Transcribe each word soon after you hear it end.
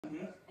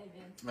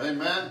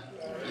Amen.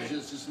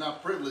 It's just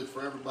not privileged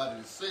for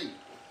everybody to see.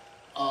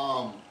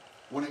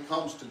 When it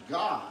comes to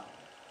God,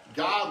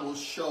 God will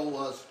show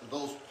us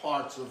those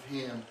parts of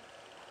him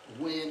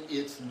when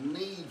it's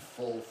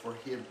needful for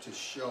him to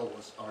show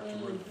us or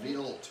to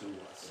reveal to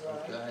us.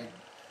 Okay?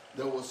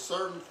 There were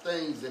certain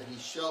things that he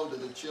showed to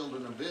the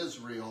children of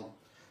Israel,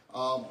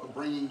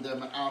 bringing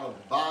them out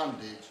of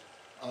bondage,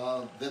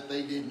 that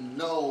they didn't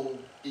know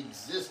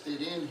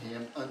existed in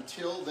him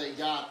until they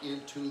got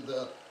into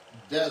the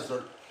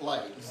desert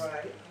place.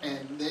 Right.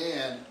 And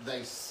then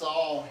they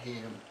saw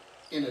him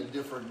in a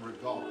different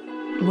regard.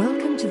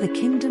 Welcome to the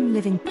Kingdom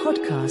Living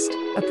Podcast,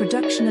 a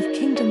production of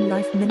Kingdom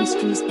Life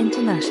Ministries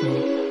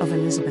International of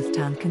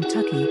Elizabethtown,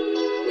 Kentucky,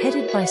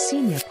 headed by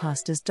Senior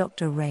Pastors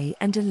Dr. Ray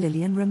and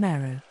DeLillian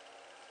Romero.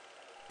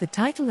 The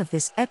title of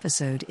this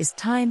episode is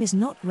Time is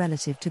Not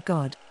Relative to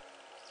God.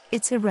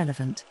 It's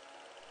irrelevant.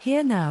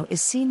 Here now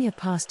is Senior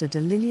Pastor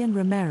DeLillian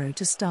Romero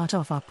to start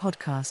off our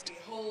podcast. Be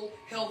whole,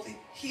 healthy,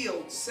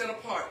 healed, set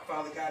apart,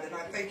 Father God. And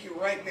I thank you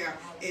right now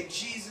in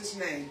Jesus'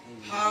 name.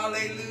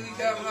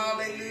 Hallelujah,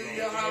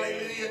 hallelujah,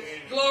 hallelujah.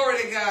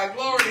 Glory to God,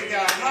 glory to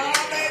God.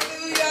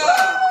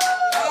 Hallelujah,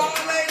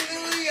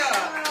 hallelujah.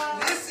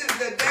 This is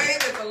the day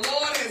that the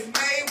Lord has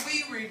made.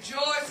 We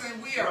rejoice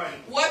and we are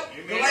what?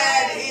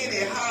 Glad in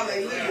it.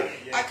 Hallelujah.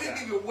 I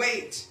couldn't even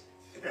wait.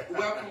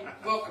 Welcome,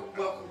 welcome,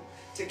 welcome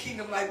to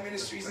Kingdom Life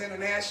Ministries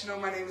International.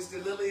 My name is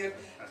DeLillian,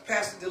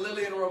 Pastor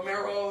DeLillian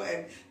Romero,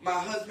 and my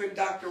husband,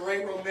 Dr.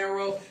 Ray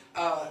Romero,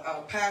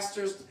 head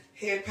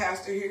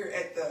pastor here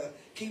at the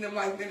Kingdom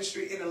Life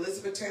Ministry in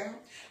Elizabethtown.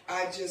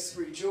 I just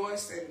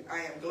rejoice, and I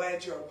am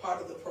glad you're a part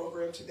of the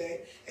program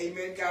today.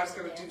 Amen. God's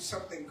going to do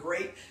something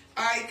great.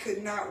 I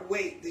could not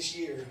wait this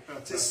year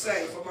to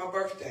say for my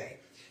birthday.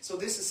 So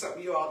this is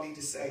something you all need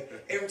to say.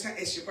 Every time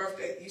it's your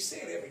birthday, you say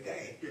it every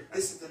day.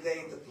 This is the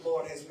day that the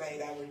Lord has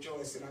made. I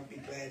rejoice and I'll be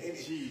glad in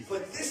it. Jesus.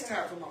 But this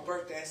time for my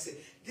birthday, I said,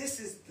 this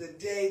is the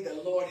day the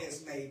Lord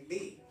has made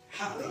me.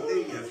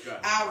 Hallelujah.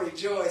 I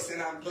rejoice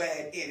and I'm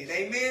glad in it.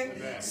 Amen?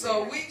 Amen.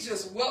 So we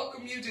just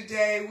welcome you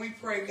today. We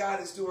pray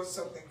God is doing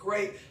something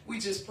great. We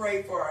just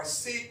pray for our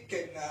sick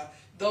and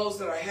those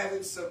that are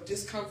having some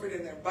discomfort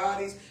in their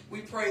bodies.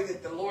 We pray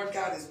that the Lord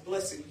God is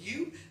blessing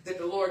you, that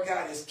the Lord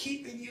God is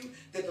keeping you,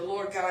 that the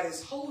Lord God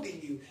is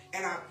holding you.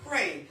 And I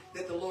pray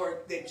that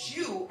that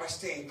you are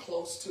staying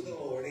close to the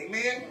Lord.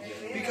 Amen?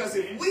 Amen. Because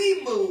if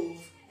we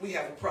move, we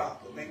have a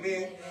problem.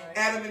 Amen?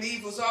 Adam and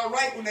Eve was all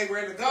right when they were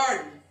in the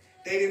garden.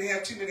 They didn't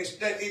have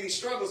any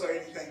struggles or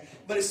anything.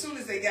 But as soon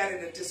as they got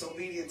into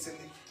disobedience and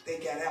they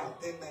got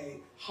out, then the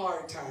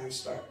hard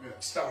times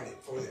started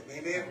for them.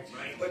 Amen?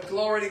 But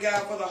glory to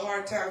God for the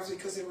hard times,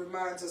 because it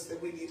reminds us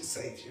that we need a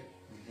Savior.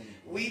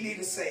 We need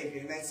a Savior,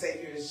 and that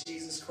Savior is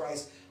Jesus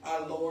Christ,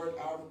 our Lord,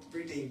 our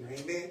Redeemer.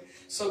 Amen?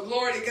 So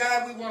glory to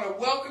God. We want to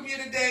welcome you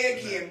today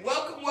again.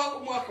 Welcome,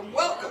 welcome, welcome,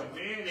 welcome.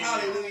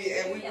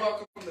 Hallelujah. And we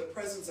welcome the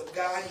presence of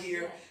God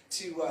here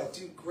to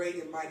do great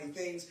and mighty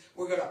things.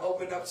 We're going to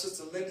open up.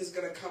 Sister Linda's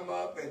going to come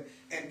up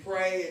and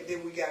pray. And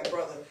then we got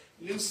Brother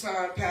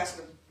Newson,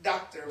 Pastor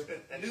Dr.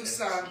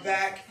 Newson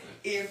back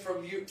in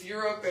from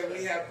Europe. And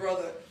we have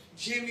Brother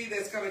Jimmy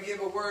that's going to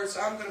give a word. So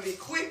I'm going to be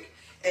quick,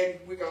 and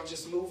we're going to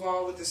just move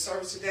on with the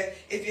service today.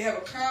 If you have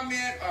a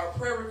comment or a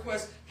prayer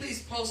request,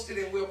 please post it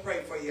and we'll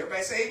pray for you.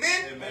 Everybody say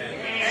amen? Amen.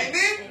 Amen.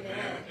 Amen.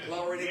 Amen.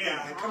 Glory to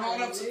God. Come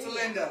on up, Sister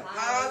Linda.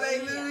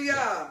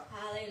 Hallelujah.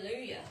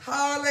 Hallelujah.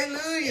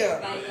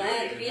 Hallelujah. Everybody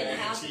glad to be in the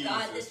house of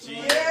God this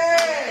morning?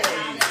 Yes.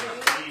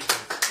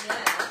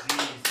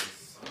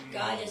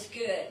 God is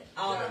good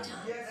all the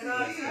time. Yes,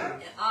 He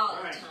is. All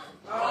the time.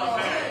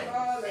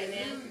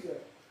 Amen.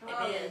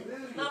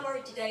 Amen. My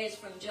word today is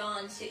from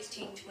John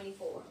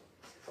 16:24.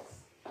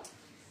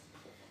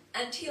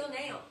 Until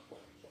now,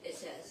 it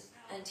says.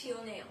 Until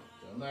now.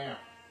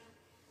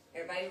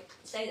 Everybody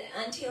say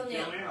that. Until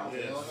now.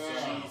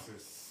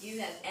 Yes. You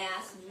have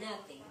asked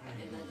nothing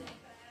in my name.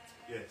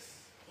 Yes.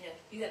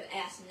 You have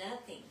asked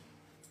nothing.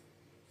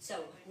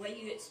 So what do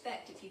you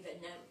expect if you've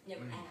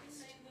never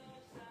asked?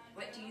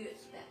 What do you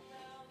expect?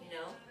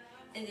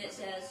 And it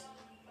says,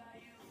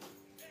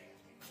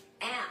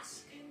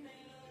 ask,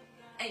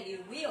 and you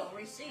will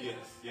receive.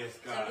 Yes,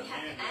 God. So we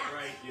have to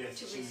ask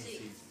to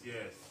receive.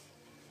 Yes.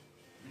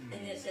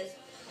 And it says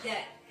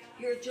that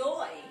your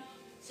joy,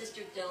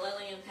 Sister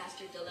DeLillian,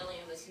 Pastor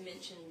DeLillian was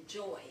mentioned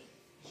joy.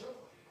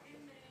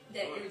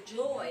 That your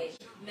joy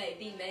may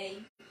be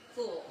made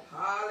full.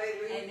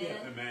 Hallelujah.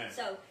 Amen.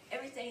 So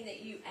everything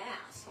that you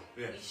ask,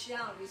 you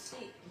shall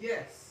receive.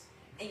 Yes.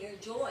 And your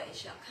joy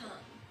shall come.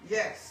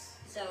 Yes.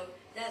 So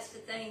that's the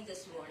thing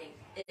this morning,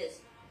 is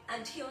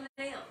until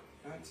now.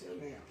 Until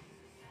now.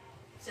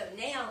 So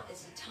now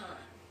is the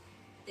time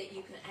that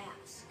you can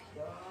ask.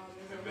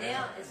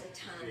 Now is the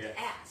time to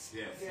ask.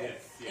 Yes.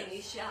 And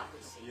you shall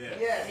receive.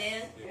 Yes.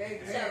 Amen?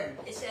 Amen.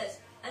 So it says,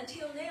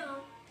 until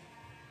now,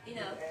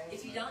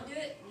 if you don't do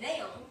it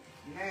now,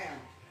 then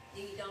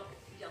you don't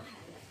have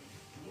nothing.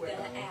 You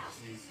gotta ask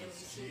and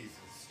receive.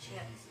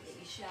 That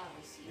you shall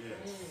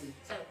receive.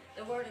 So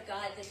the word of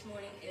God this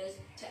morning is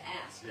to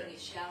ask and you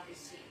shall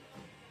receive.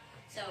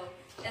 So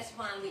that's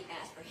why we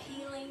ask for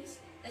healings.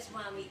 That's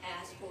why we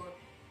ask for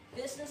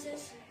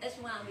businesses. That's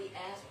why we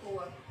ask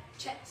for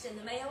checks in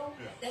the mail.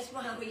 Yeah. That's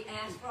why we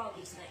ask for all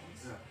these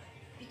things. Yeah.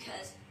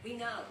 Because we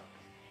know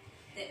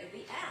that if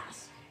we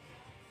ask,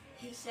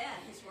 he said,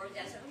 his word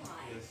doesn't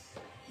lie. Yes.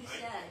 He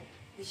said,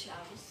 we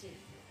shall receive.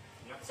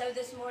 Yeah. So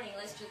this morning,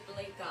 let's just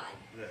believe God.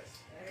 Yes.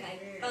 Okay?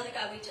 Amen. Father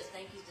God, we just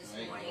thank you this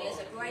Thank you, morning. Lord.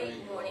 It's a great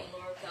Thank you, morning,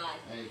 Lord. Lord God.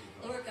 Thank you,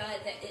 Lord. Lord God,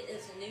 that it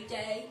is a new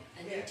day,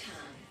 a new Yes.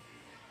 time.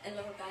 And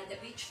Lord God,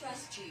 that we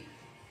trust you.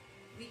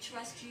 We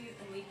trust you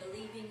and we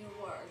believe in your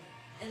word.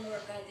 And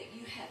Lord God, that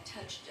you have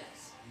touched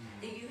us.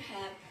 That you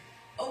have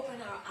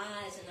opened our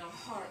eyes and our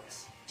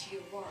hearts to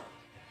your word.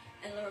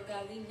 And Lord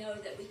God, we know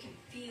that we can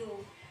feel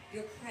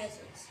your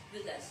presence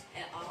with us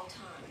at all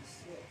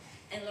times. Yes.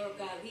 And Lord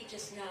God, we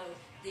just know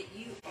that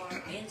you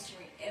are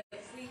answering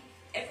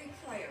every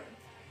prayer,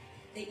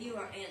 that you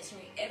are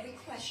answering every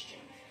question,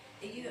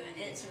 that you are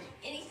answering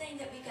anything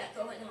that we got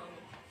going on,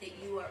 that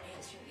you are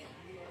answering it.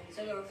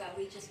 So Lord God,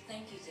 we just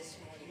thank you this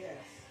morning Yes.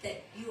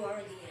 that you are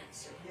the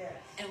answer. Yes.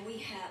 And we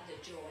have the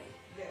joy.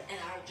 Yes. And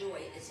our joy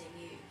is in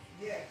you.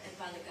 Yes. And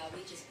Father God,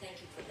 we just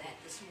thank you for that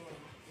this morning.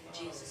 In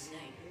Jesus'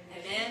 name.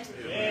 Amen?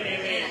 Amen.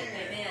 Amen.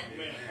 Amen.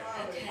 Amen.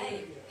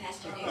 Okay,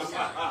 Pastor Newsom.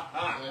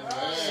 Amen.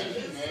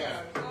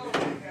 Amen.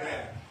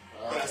 Amen.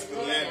 Pastor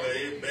Linda,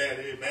 amen,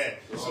 amen.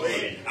 So,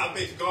 hey, I've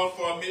been gone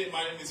for a minute.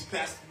 My name is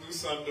Pastor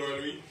Newsom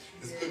Dory.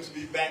 It's good to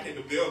be back in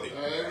the building.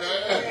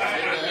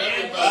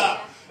 Amen.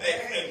 Amen.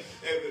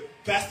 And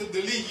Pastor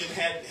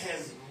DeLillian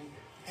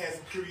has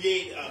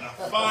created a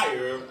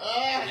fire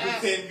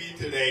within me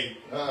today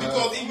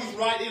because it was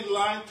right in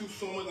line to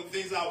some of the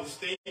things I was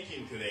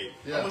thinking today.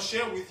 Yeah. I'm going to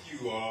share with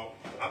you all.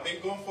 I've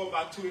been gone for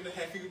about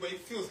 2.5 years, but it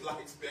feels like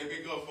I've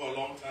been gone for a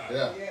long time.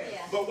 Yeah. Yeah.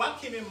 But what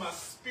came in my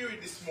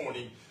spirit this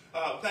morning,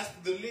 Pastor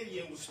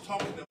DeLillian was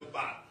talking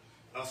about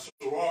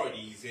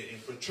sororities and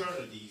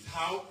fraternities,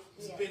 how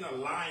it's been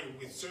aligned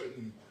with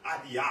certain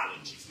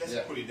ideologies. Let's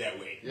Yeah. put it that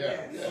way.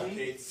 Yeah. Yeah.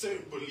 Okay,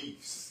 certain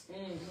beliefs.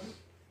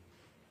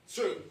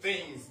 Certain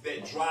things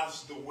that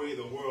drives the way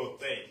the world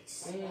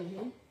thinks.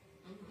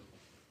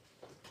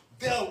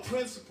 There are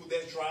principles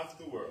that drive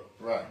the world.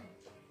 Right.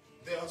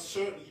 There are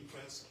certainly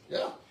principles.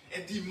 Yeah.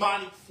 And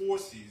demonic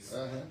forces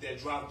Uh-huh. that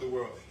drive the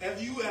world.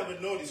 Have you ever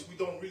noticed we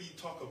don't really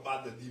talk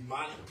about the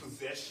demonic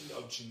possession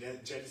of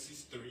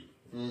Genesis 3?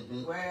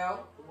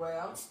 Well.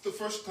 It's the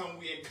first time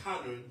we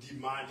encounter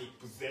demonic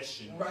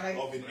possession Right.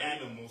 of an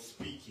animal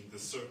speaking, the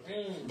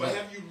serpent. But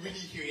have you really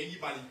heard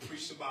anybody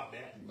preach about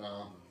that?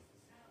 No.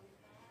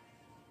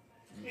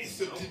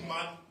 It's a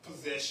demonic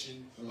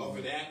possession of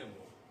an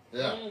animal.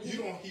 Yeah. You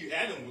don't hear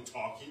animal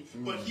talking,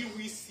 but here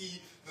we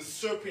see the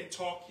serpent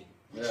talking,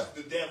 which Yeah. is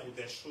the devil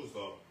that shows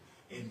up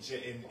in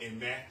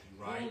Matthew,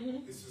 right?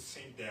 It's the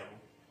same devil.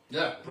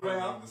 Yeah.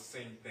 Well. The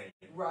same thing,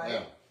 Right.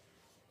 Yeah.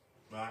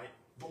 right?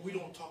 But we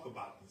don't talk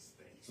about these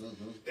things.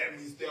 That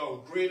means there are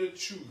greater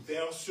truths.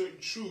 There are certain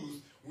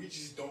truths we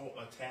just don't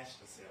attach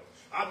ourselves.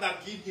 I'm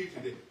not getting here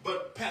today,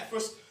 but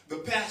first, the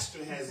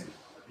pastor has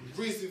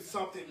risen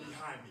something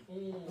behind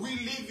me. We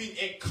living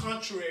in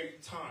contrary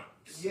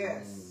times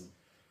Yes.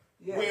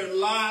 Yes. where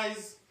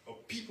lies, or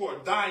people are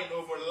dying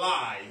over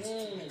lies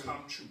to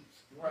become truth.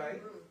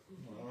 Right.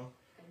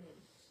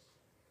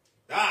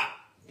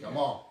 Come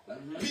on.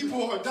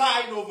 People are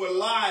dying over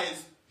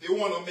lies. They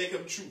want to make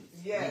them truth.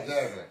 Yes.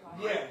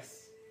 Exactly.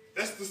 Yes.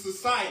 That's the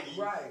society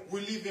Right.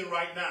 we live in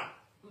right now.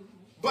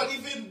 But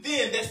even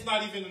then, that's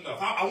not even enough.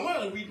 I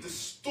want to read the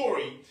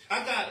story.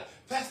 I got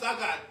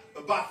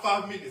about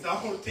 5 minutes.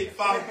 I want to take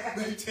 5,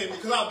 maybe 10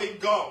 minutes, because I've been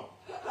gone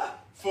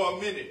for a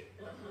minute.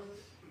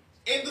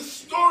 And the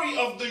story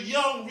of the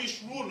young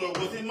rich ruler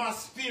was in my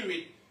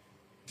spirit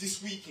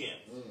this weekend.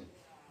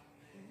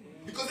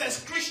 Because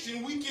as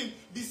Christians, we can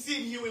be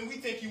sitting here and we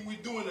thinking we're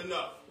doing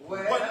enough.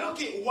 Well. But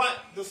look at what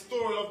the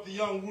story of the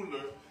young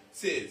ruler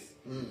says.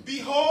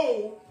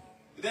 Behold,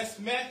 that's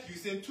Matthew.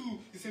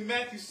 It's in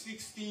Matthew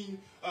 16,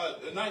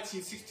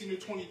 19, 16 to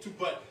 22.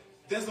 But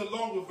there's a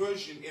longer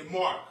version in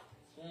Mark.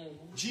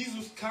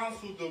 Jesus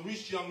counseled the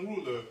rich young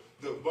ruler,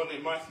 the one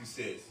that Matthew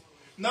says.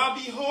 Now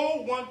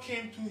behold, one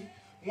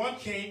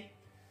came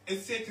and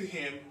said to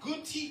him,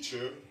 Good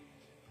teacher,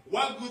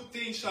 what good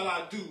thing shall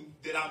I do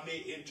that I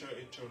may enter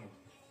eternal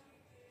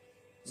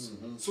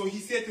life? So he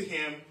said to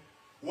him,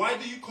 Why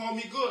do you call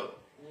me good?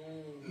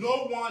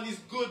 No one is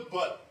good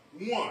but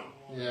one.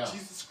 Yeah.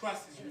 Jesus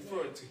Christ is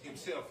referring to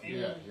himself here.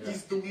 Yeah, yeah.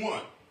 He's the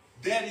one.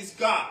 That is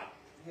God.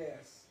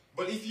 Yes.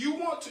 But if you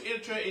want to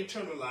enter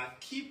eternal life,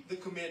 keep the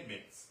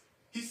commandments.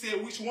 He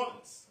said, which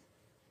ones?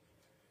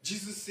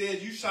 Jesus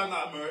said, you shall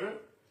not murder.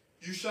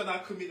 You shall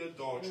not commit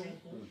adultery.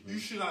 You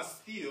shall not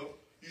steal.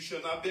 You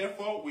shall not bear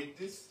false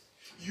witness.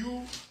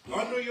 You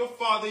honor your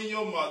father and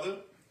your mother.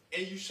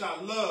 And you shall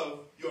love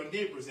your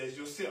neighbors as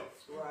yourself.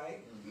 Right.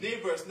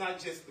 Neighbor is not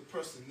just the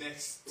person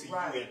next to you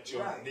at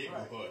your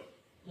neighborhood.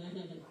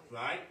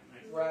 Right?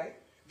 Right.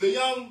 The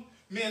young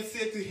man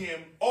said to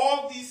him,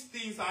 all these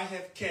things I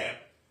have kept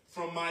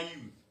from my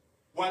youth.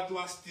 What do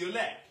I still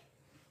lack?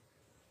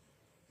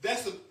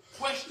 That's a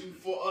question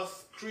for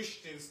us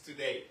Christians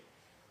today.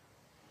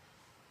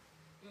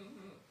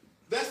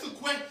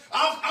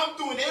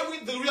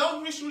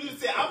 Jewish religion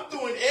said, I'm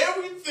doing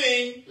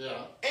everything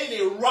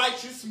in a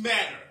righteous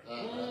manner.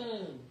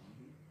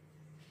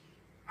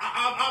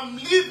 I'm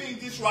living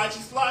this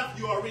righteous life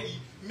you already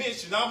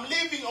mentioned. I'm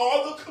living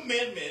all the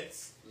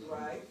commandments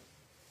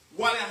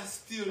while I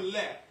still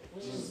lack.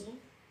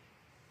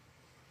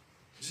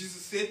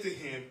 Jesus said to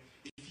him,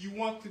 if you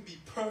want to be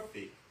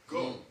perfect,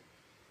 go.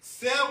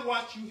 Sell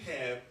what you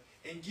have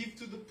and give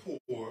to the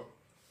poor,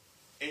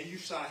 and you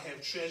shall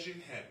have treasure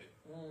in heaven.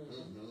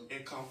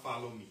 And come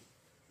follow me.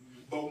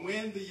 But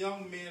when the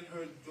young man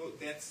heard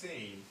that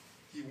saying,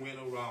 he went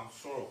around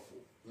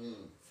sorrowful,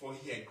 for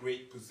he had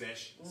great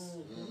possessions.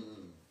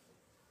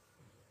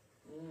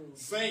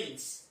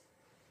 Saints,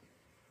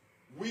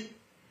 we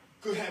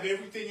could have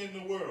everything in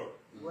the world.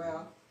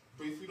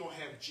 But if we don't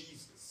have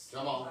Jesus,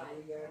 Come on.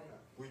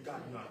 we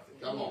got nothing.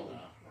 Come on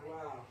now.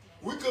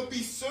 We could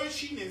be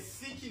searching and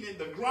seeking and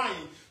the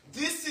grinding.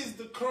 This is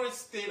the current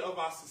state of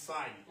our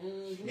society.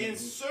 In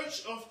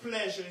search of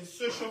pleasure, in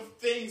search of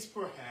things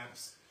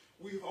perhaps,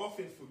 we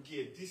often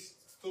forget this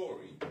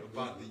story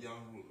about the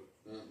young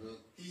ruler.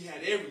 He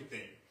had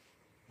everything.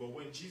 But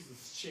when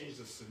Jesus changed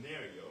the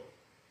scenario,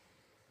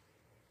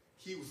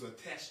 he was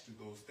attached to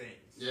those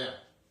things.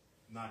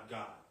 Not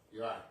God.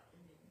 You're right.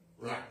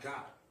 Not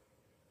God.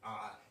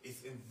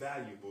 It's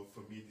invaluable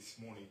for me this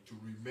morning to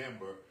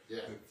remember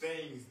the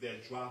things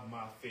that drive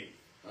my faith,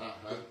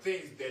 the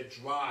things that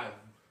drive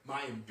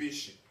my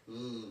ambition.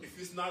 If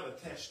it's not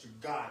attached to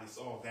God, it's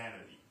all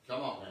vanity.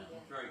 Come on, man.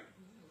 Right.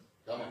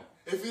 Come on.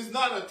 If it's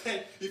not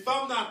attached, if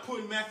I'm not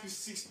putting Matthew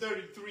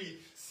 6:33,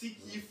 seek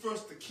ye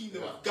first the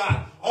kingdom of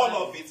God, all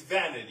of it's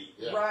vanity.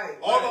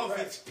 All of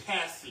it's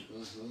passing.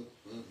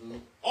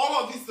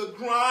 All of it's the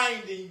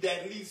grinding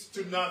that leads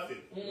to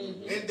nothing.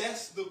 And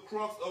that's the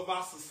crux of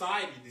our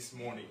society this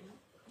morning.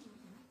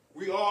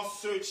 We all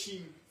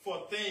searching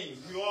for things.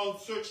 We all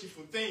searching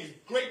for things,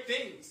 great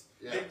things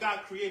that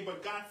God created.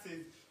 But God says,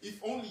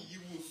 if only you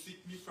will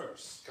seek me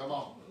first. Come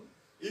on.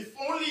 If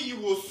only you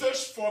will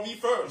search for me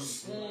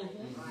first.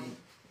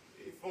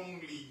 If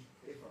only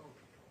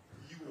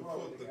you will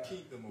put the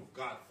kingdom of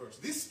God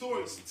first. This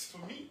story is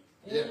for me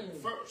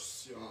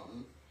first. You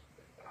know.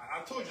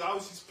 I told you I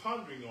was just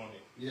pondering on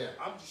it.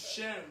 I'm just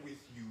sharing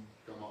with you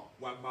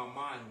what my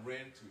mind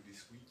ran to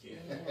this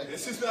weekend.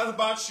 This is not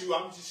about you.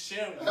 I'm just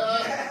sharing with you.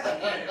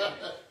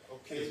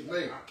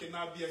 Okay? I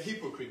cannot be a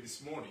hypocrite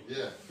this morning.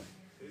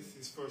 This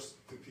is first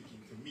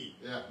speaking to me.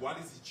 What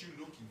is it you're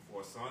looking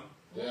for, son?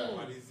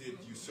 What is it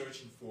you're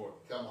searching for?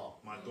 Come on.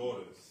 My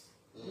daughters,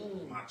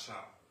 my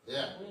child.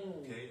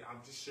 Okay,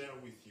 I'm just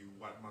sharing with you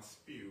what my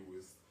spirit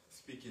was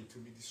speaking to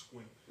me this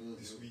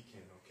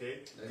weekend.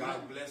 Okay,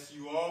 God bless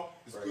you all.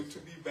 It's good to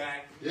be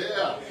back.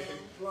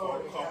 For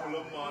a couple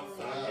of months,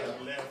 I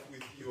have left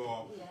with you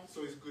all,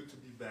 so it's good to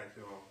be back,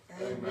 y'all.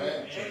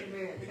 Amen.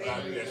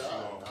 God bless you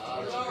all.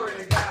 Glory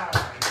to God.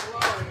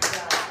 Glory to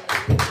God.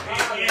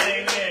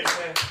 Amen.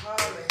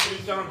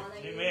 Hallelujah.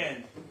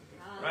 Amen.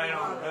 Right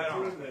on, right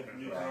on. Praise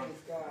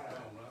God.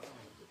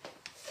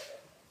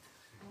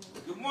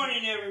 Good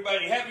morning,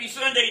 everybody. Happy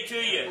Sunday to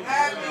you.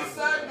 Happy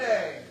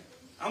Sunday.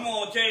 I'm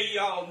going to tell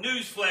y'all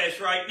newsflash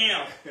right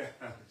now.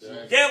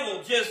 The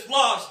devil just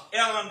lost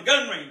out on the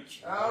gun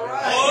range. All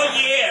right. Oh,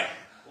 yeah.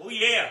 Oh,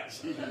 yeah.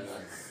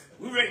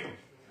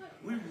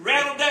 We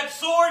rattled that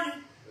sword.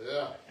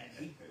 And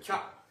he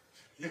chopped.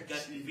 He got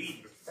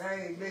defeated.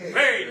 Amen.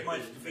 Very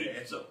much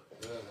defeated. So,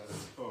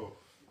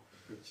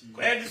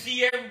 glad to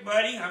see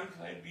everybody. I'm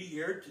glad to be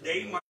here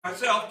today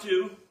myself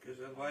too,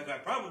 because otherwise I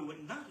probably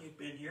would not have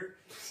been here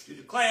to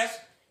the class.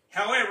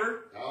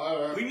 However,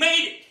 we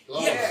made it.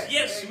 Glory.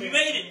 Yes, we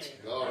made it.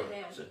 Glory.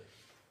 So,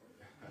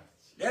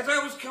 as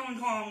I was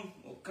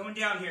coming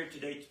down here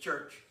today to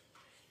church,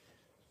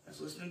 I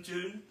was listening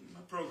to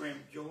my program,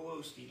 Joel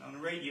Osteen, on the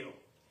radio,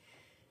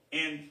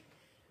 and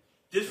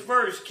this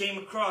verse came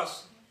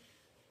across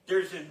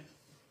their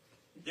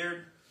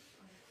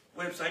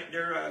website,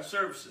 their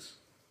services.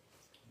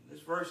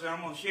 This verse that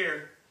I'm going to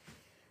share,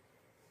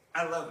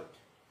 I love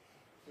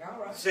it. All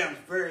right. It sounds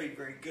very,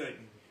 very good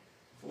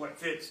for what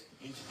fits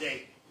in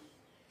today.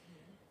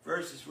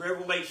 Verse is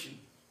Revelation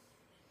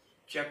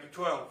chapter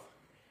 12,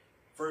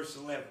 verse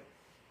 11.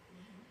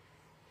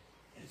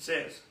 And it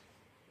says,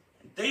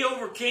 and they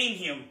overcame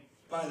him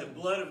by the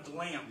blood of the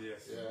Lamb.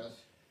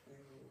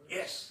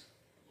 Yes,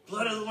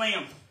 blood of the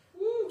Lamb.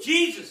 Woo.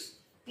 Jesus,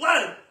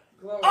 blood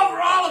Glory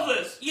over all of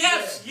us.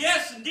 Yes,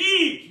 yes,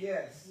 indeed.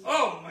 Yes.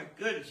 Oh my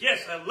goodness,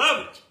 yes, I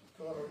love it.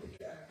 Glory to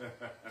God.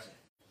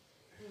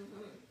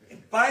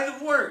 And by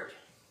the word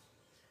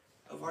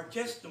of our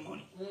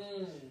testimony,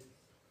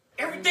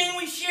 everything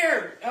we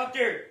share out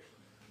there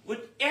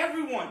with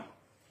everyone,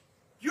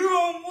 your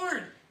own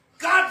word,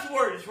 God's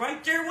word is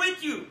right there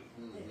with you.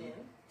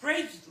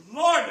 Praise the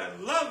Lord, I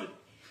love it.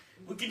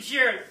 We can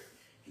share it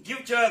and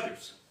give it to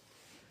others.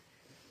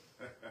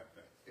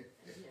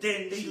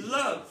 Then they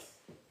love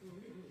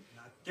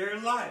their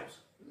lives.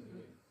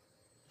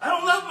 I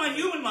don't love my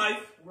human life.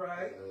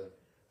 Right.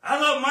 I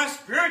love my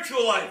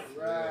spiritual life.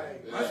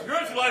 Right. My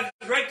spiritual life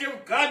is right there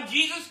with God and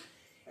Jesus.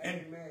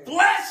 And Amen.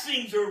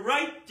 blessings are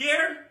right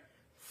there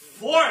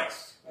for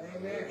us.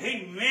 Amen.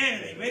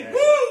 Amen. Amen.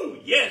 Woo!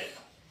 Yes.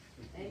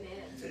 Amen.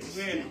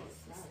 Amen.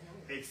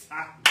 Yes.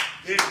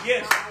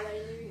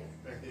 Hallelujah.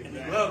 And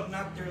they love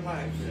not their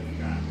lives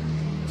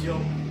till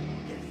death.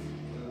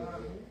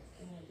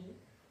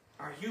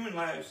 Our human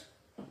lives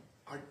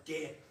are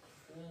dead.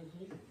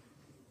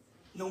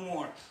 No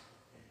more.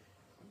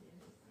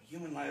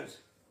 Human lives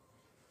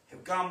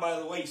have gone by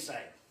the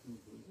wayside.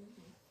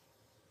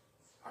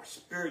 Our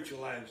spiritual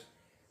lives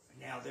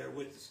are now there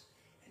with us.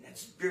 And that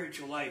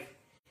spiritual life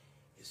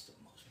is the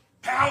most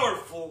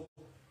powerful,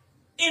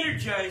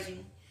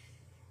 energizing,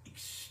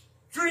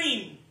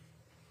 extreme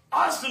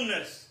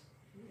awesomeness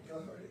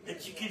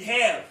that you could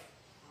have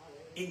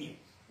in you.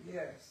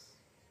 Yes.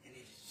 And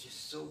it is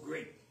just so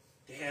great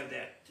to have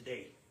that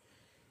today.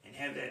 And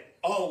have that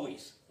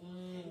always,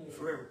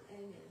 forever.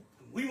 Amen.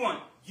 We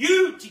want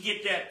you to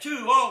get that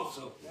too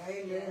also.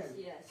 Amen.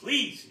 Yes.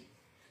 Please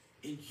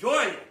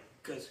enjoy it,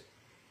 because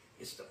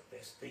it's the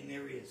best thing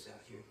there is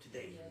out here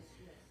today. Yes.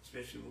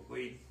 Especially with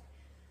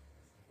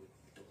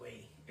the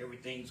way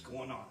everything's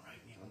going on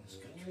right now in this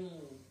country.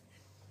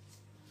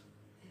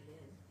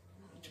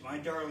 To my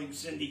darling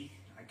Cindy,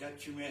 I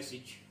got your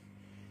message.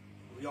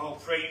 We all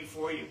praying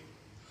for you.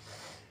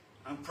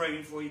 I'm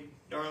praying for you,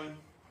 darling.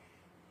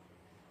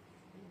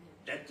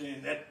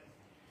 That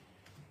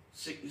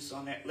sickness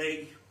on that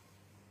leg,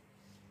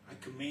 I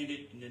command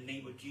it in the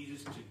name of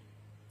Jesus to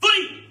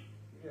flee!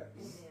 Yes.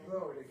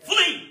 Glory to God.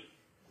 Flee!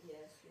 Yes.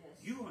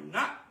 You are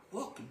not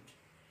welcomed.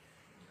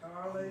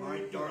 Hallelujah. My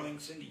darling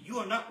Cindy, you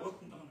are not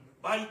welcomed on her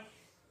body.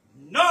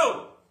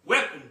 No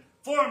weapon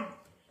formed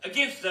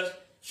against us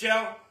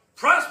shall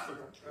prosper,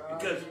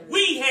 because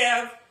we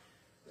have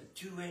the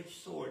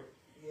two-edged sword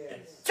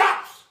that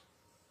chops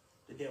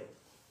the devil.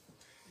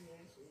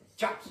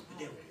 Chops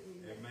the devil.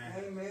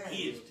 Amen.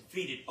 He is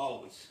defeated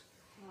always.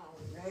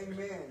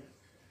 Amen.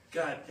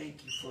 God,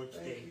 thank you for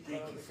today.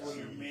 Thank you for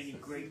your many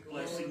great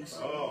blessings.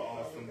 Oh,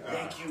 awesome God.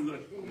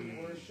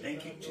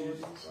 Thank you to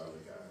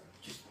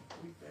just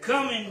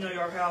come into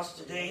our house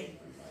today.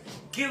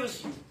 Give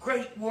us your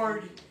great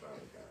word.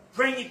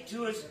 Bring it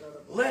to us.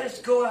 Let us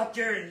go out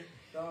there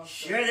and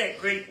share that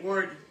great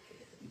word.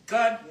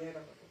 God,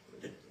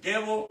 the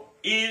devil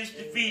is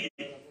defeated.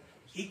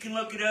 He can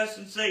look at us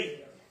and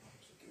say,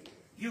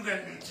 you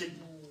got to.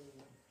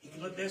 He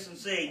can look at us and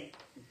say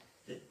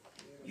that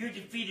you're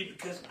defeated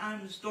because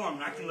I'm the storm.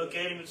 And I can look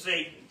at him and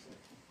say,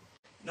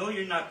 no,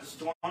 you're not the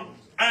storm.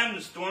 I'm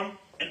the storm,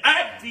 and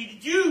I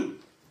defeated you.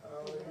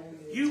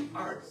 You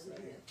are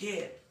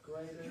dead.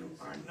 You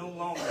are no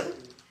longer.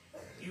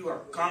 You are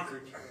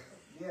conquered.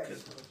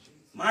 Because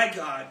my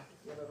God,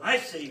 my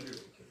Savior,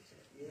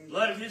 the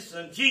blood of His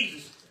Son,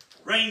 Jesus,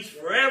 reigns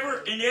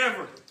forever and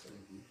ever.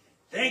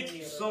 Thank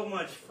you so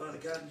much, Father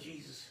God and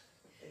Jesus.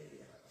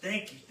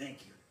 Thank you,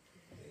 thank you.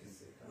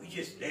 We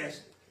just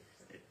ask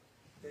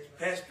that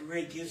Pastor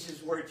Ray gives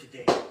his word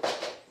today.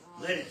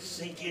 Let it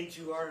sink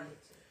into our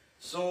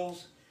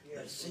souls.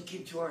 Let it sink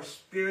into our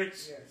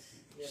spirits.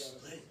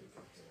 Just let it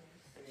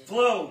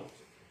flow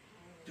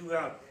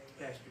throughout,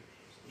 Pastor,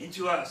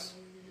 into us,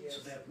 so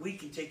that we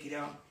can take it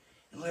out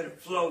and let it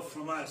flow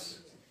from us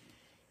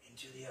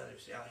into the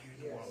others out here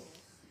in the world.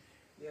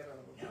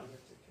 Now,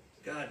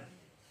 God,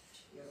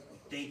 we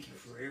thank you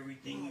for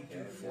everything you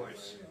do for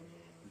us.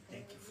 We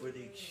thank you for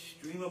the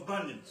extreme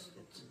abundance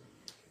that's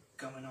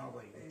coming our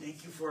way. We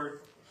thank you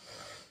for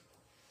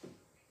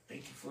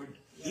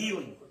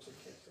healing,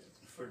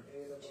 for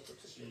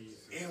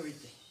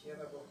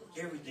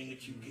everything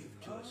that you give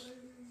to us.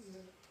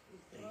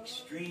 The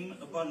extreme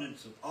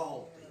abundance of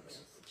all things.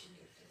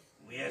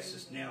 We ask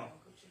this now,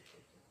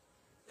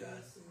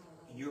 God,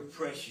 in your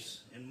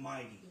precious and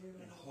mighty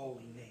and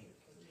holy name,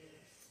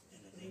 in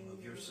the name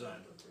of your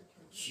Son,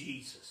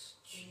 Jesus,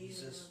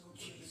 Jesus,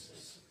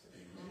 Jesus.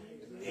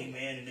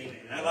 Amen and amen.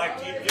 And I'd like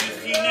to introduce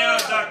to you now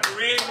Dr.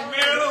 Ray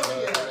Romero,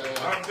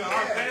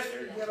 our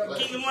pastor,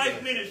 Kingdom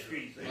Life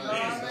Ministries. Amen.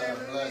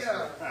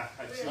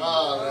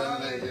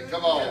 Hallelujah.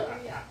 Come on.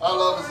 I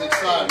love his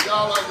excitement.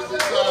 Y'all love his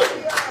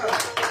excitement.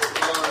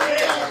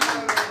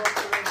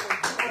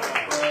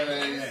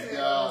 Praise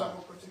God.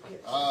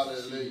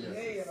 Hallelujah.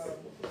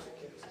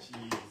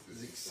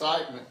 His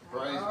excitement,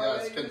 praise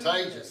God, it's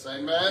contagious.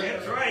 Amen.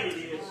 That's right, it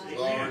is.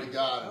 Glory to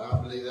God. And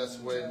I believe that's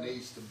the way it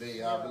needs to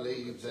be. I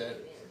believe that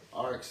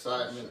our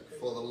excitement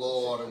for the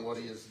Lord and what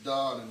He has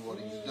done and what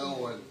He's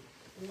doing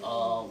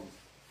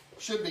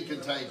should be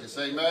contagious.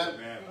 Amen.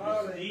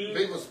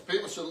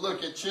 People should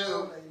look at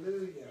you,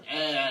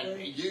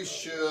 and you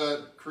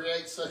should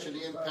create such an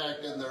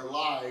impact in their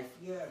life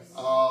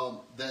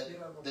that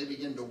they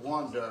begin to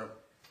wonder,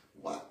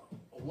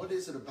 what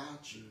is it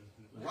about you?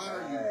 Why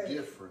are you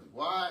different?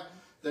 Why?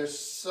 There's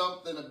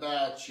something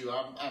about you.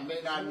 I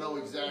may not know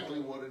exactly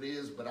what it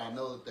is, but I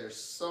know that there's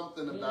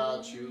something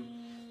about you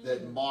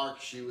that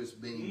marks you as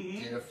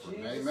being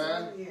different.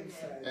 Amen?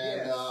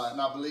 And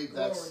I believe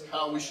that's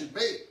how we should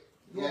be.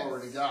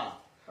 Glory to God.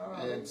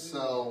 And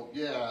so,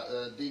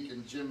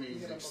 Deacon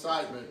Jimmy's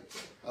excitement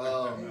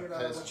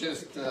has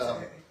just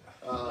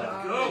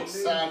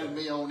excited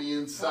me on the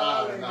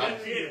inside, and I'm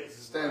Hallelujah.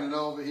 standing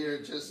over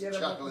here just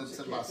chuckling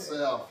to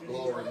myself.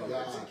 Glory to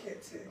God.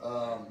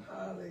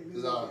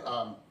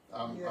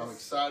 I'm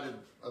excited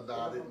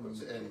about it,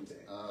 and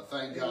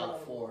thank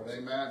God for it.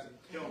 Amen.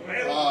 Don't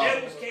have the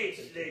devil's cage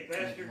today,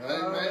 Pastor.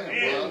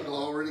 Amen. Well,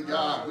 glory to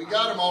God. We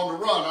got him on the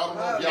run. I don't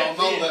know if y'all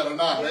know that or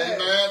not.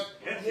 Amen.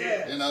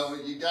 Yes.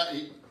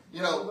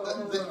 You know,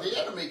 the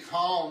enemy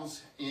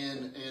comes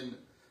in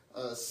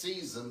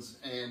seasons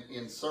and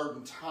in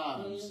certain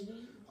times,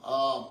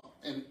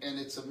 and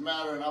it's a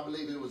matter. And I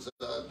believe it was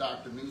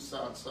Dr.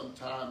 Newson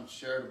sometimes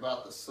shared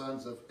about the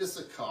sons of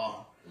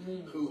Issachar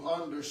who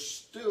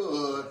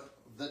understood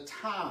the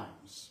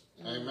times.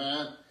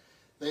 Amen.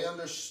 They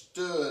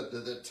understood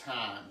the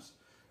times,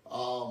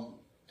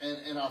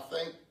 and I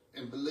think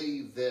and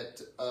believe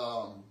that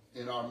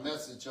in our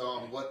message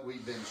on what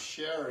we've been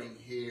sharing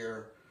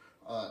here,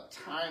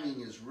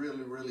 timing is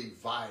really, really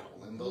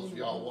vital. And those of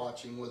y'all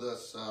watching with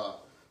us,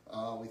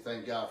 we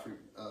thank God for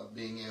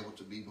being able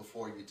to be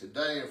before you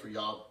today, and for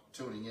y'all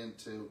tuning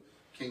into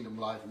Kingdom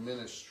Life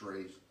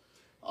Ministries.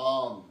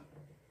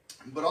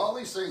 But all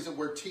these things that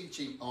we're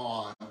teaching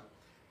on,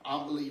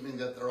 I'm believing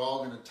that they're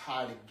all going to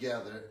tie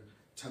together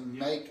to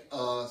make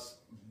us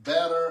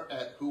better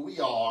at who we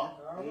are,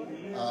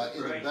 in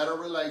a better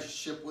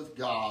relationship with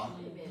God,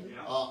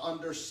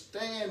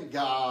 understand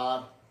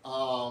God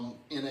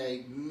in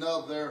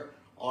another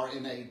or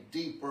in a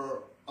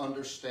deeper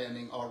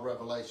understanding or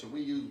revelation.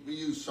 We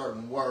use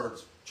certain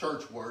words,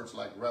 church words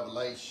like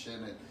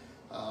revelation and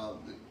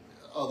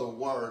other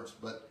words,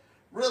 but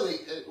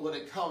really what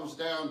it comes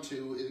down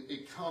to,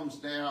 it comes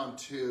down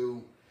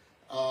to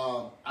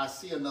I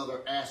see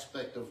another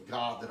aspect of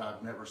God that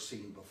I've never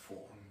seen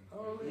before.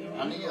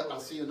 I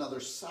see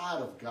another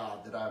side of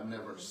God that I've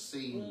never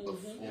seen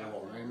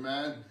before.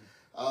 Amen.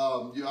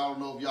 I don't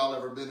know if y'all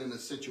ever been in a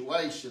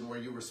situation where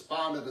you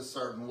responded a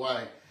certain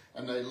way,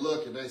 and they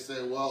look and they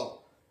say,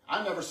 "Well,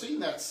 I never seen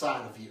that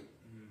side of you."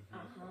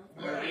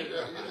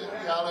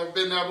 Y'all ever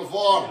been there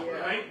before?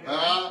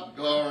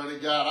 Glory to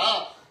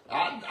God.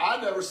 I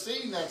never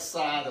seen that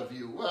side of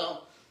you.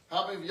 Well,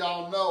 how many of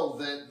y'all know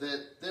that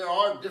there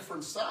are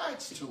different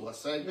sides to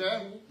us,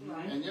 amen?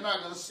 And you're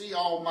not going to see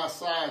all my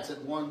sides at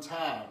one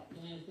time.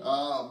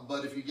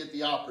 But if you get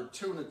the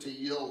opportunity,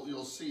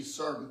 you'll see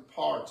certain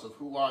parts of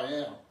who I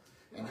am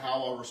and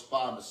how I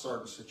respond to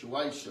certain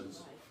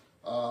situations.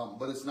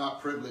 But it's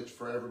not privileged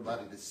for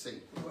everybody to see.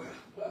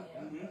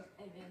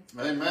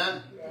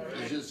 Amen?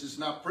 It's just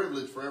not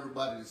privileged for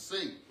everybody to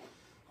see.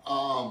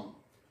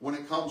 When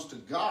it comes to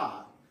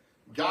God,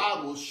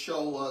 God will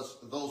show us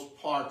those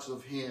parts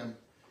of Him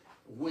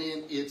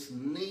when it's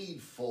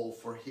needful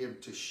for Him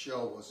to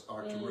show us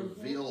or to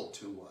reveal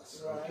to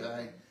us,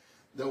 okay?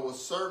 There were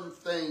certain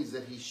things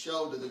that He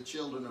showed to the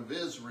children of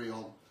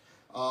Israel,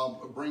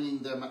 bringing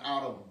them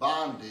out of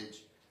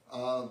bondage,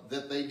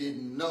 that they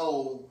didn't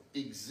know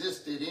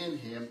existed in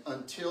Him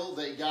until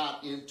they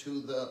got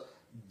into the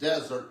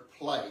desert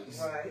place.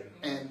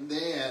 And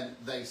then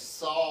they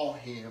saw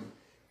Him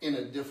in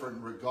a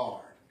different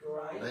regard.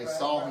 They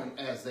saw Him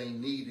as they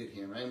needed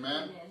Him.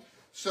 Amen?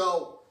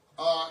 So,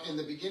 in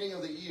the beginning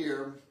of the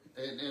year,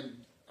 and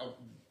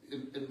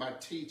in my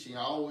teaching,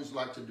 I always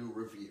like to do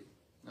review.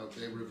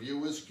 Okay,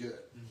 review is good,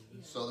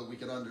 so that we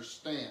can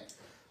understand.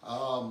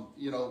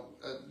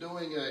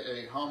 Doing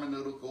a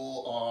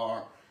hermeneutical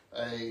or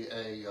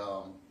a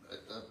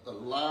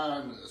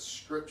line, a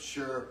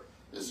scripture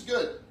is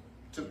good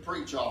to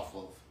preach off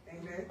of.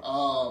 Amen.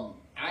 I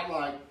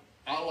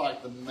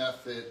like the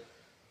method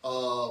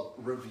of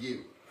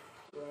review.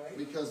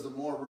 Because the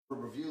more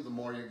review, the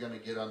more you're going to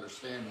get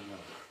understanding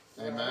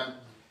of it. Amen.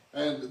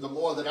 And the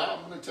more that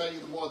I'm going to tell you,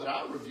 the more that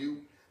I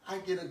review, I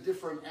get a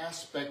different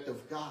aspect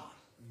of God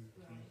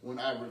when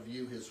I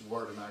review His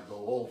Word and I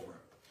go over it.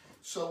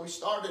 So we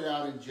started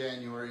out in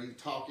January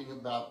talking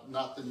about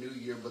not the new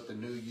year, but the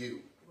new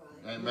you.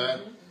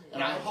 Amen.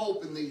 And I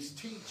hope in these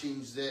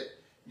teachings that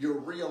you're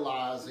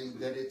realizing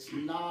that it's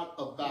not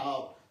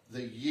about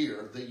the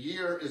year. The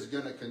year is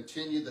going to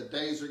continue. The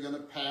days are going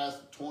to pass,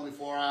 the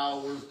 24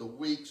 hours, the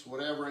weeks,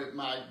 whatever it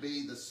might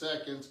be, the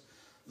seconds.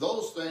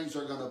 Those things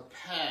are going to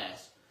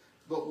pass.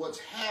 But what's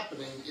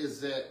happening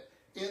is that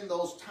in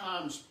those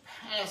times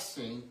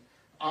passing,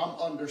 I'm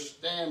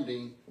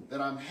understanding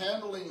that I'm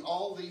handling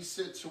all these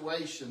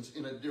situations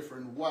in a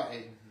different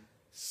way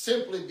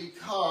simply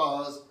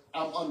because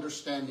I'm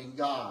understanding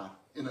God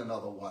in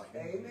another way.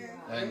 Amen.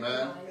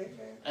 Amen.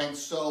 And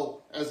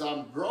so as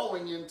I'm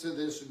growing into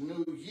this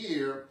new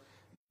year,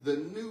 the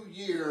new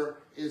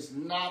year is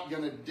not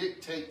going to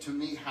dictate to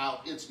me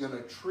how it's going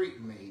to treat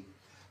me.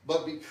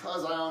 But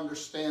because I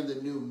understand the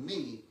new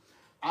me,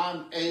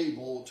 I'm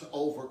able to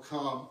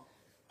overcome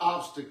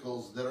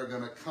obstacles that are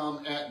going to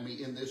come at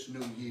me in this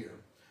new year.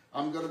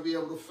 I'm going to be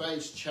able to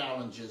face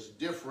challenges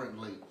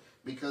differently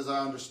because I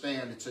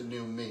understand it's a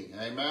new me.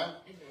 Amen?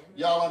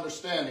 Y'all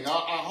understanding?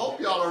 I hope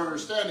y'all are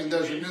understanding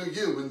there's a new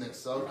you in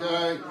this,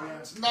 okay?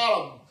 It's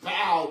not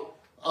about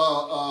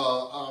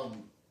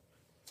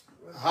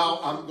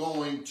how I'm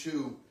going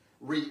to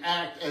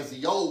react as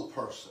the old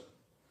person.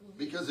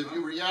 Because if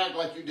you react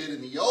like you did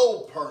in the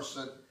old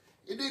person,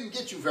 it didn't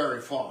get you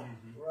very far.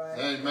 Right.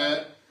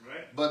 Amen.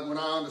 Right. But when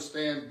I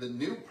understand the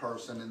new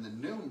person and the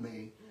new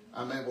me,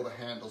 I'm able to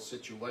handle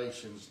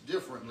situations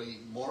differently,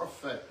 more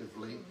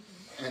effectively,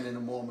 and in a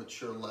more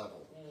mature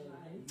level.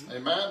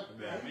 Amen?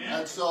 Amen.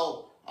 And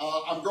so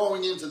I'm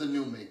growing into the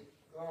new me.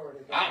 Glory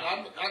to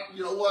God.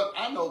 You know what?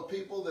 I know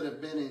people that have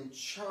been in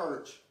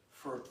church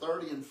for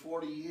 30 and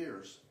 40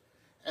 years,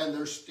 and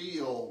they're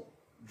still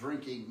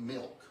drinking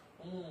milk.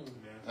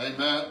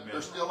 Amen?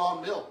 They're still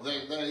on milk.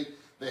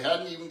 They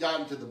hadn't even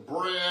gotten to the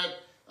bread,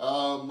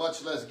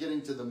 much less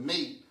getting to the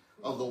meat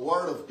of the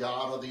Word of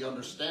God or the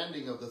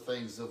understanding of the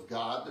things of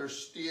God. They're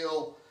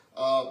still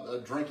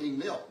drinking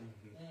milk.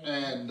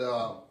 And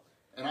I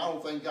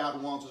don't think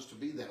God wants us to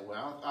be that way.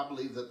 I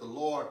believe that the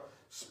Lord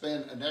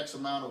spent an X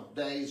amount of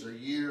days or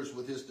years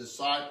with his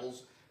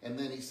disciples, and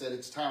then he said,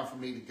 it's time for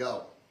me to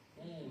go.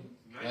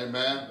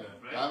 Amen.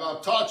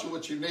 I've taught you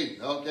what you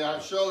need. Okay,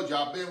 I've showed you.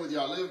 I've been with you.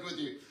 I lived with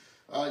you.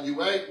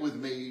 You ate with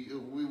me.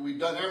 We've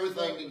done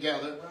everything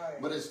together,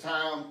 but it's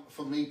time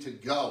for me to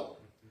go.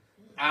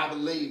 I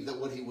believe that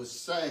what he was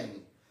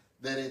saying,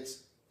 that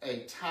it's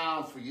a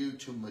time for you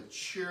to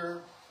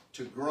mature,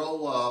 to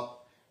grow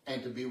up,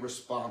 and to be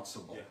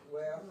responsible.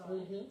 Well,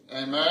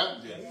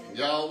 Amen?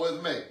 Y'all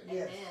with me?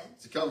 yes.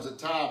 It comes a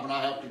time when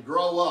I have to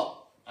grow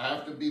up, I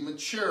have to be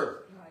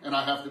mature, and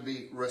I have to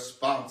be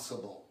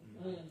responsible.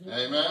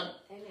 Amen?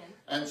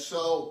 And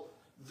so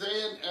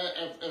then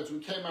as we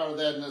came out of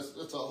that, and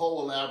it's a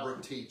whole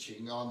elaborate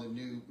teaching on the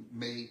new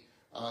me.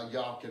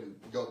 Y'all can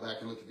go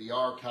back and look at the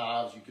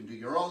archives. You can do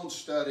your own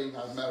studying.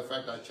 As a matter of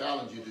fact, I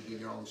challenge you to do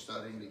your own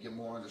studying to get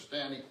more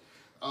understanding.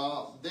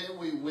 Then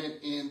we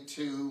went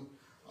into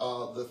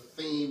the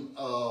theme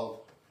of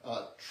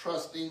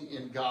trusting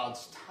in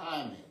God's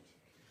timing.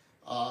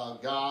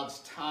 God's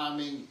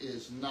timing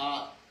is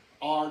not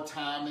our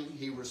timing.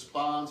 He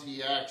responds,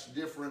 he acts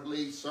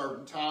differently,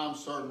 certain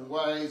times, certain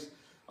ways,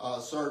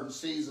 certain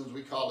seasons.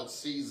 We call it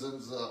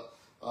seasons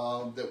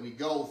that we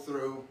go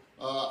through.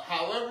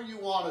 However you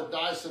want to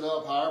dice it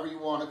up, however you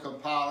want to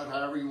compile it,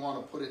 however you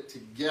want to put it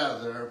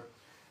together,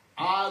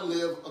 I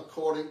live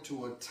according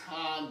to a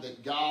time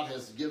that God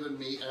has given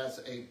me as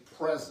a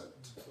present.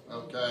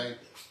 Okay?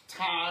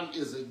 Time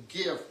is a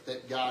gift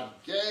that God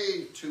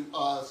gave to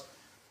us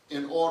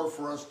in order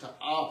for us to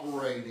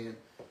operate in.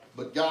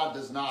 But God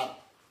does not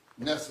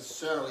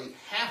necessarily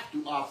have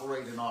to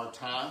operate in our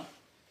time.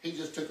 He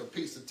just took a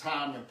piece of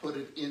time and put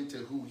it into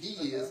who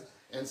he is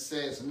and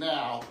says,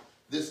 now,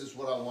 this is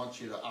what I want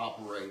you to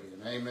operate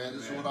in. Amen.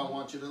 This is what I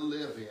want you to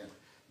live in.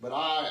 But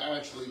I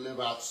actually live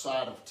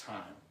outside of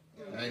time.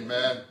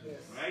 Amen.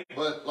 Yes.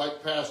 But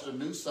like Pastor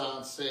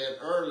Newson said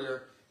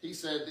earlier, he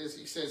said this,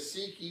 he said,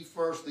 seek ye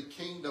first the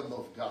kingdom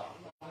of God.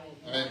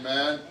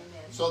 Amen.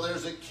 So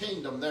there's a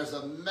kingdom, there's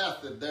a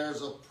method,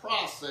 there's a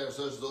process,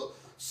 there's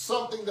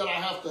something that I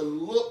have to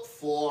look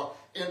for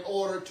in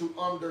order to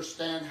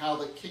understand how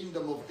the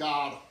kingdom of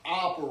God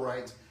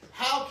operates.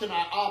 How can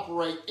I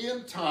operate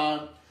in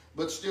time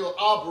but still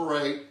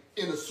operate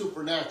in a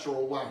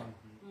supernatural way?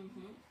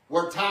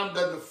 Where time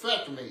doesn't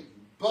affect me,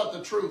 but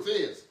the truth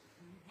is,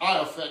 I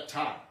affect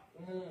time.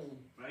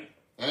 Right?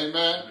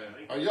 Amen.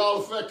 Are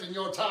y'all affecting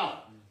your time?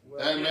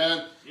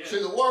 Amen. Yeah. See,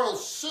 the world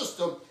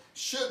system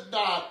should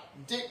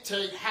not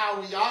dictate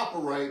how we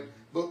operate,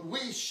 but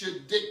we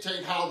should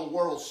dictate how the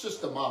world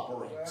system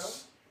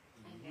operates.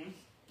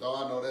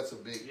 Oh, I know that's a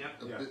big,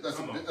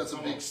 that's a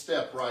big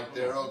step right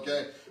there.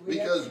 Okay,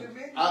 because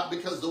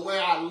the way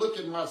I look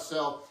at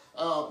myself,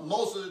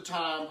 most of the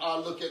time I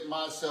look at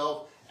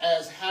myself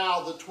as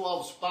how the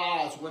 12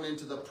 spies went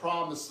into the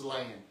promised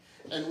land.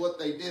 And what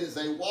they did is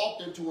they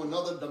walked into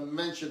another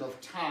dimension of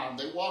time.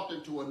 They walked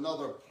into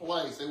another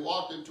place. They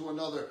walked into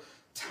another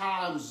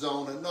time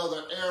zone,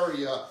 another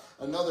area,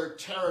 another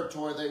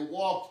territory. They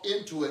walked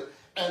into it.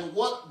 And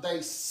what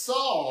they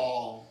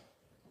saw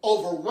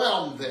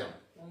overwhelmed them.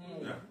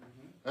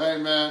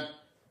 Amen.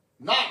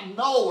 Not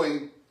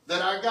knowing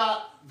that I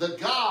got the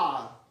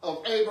God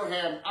of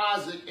Abraham,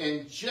 Isaac,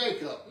 and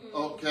Jacob.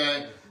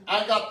 Okay.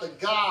 I got the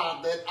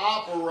God that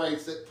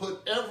operates, that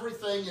put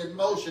everything in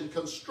motion,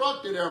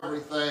 constructed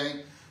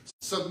everything,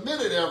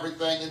 submitted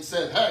everything, and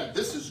said, hey,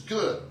 this is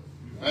good.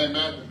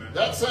 Amen.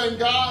 That same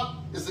God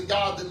is the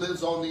God that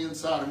lives on the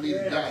inside of me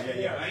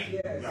today.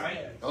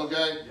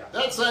 Okay?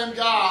 That same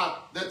God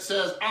that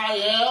says, I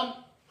am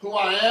who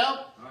I am,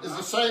 is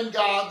the same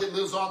God that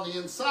lives on the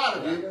inside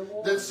of you,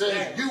 that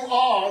says, you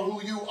are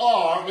who you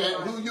are,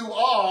 and who you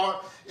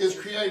are is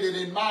created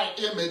in my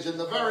image, and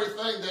the very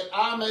thing that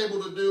I'm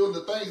able to do and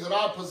the things that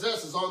I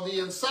possess is on the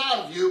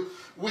inside of you,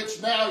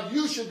 which now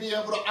you should be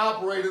able to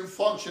operate and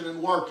function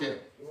and work in.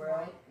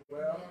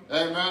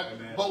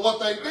 Amen. But what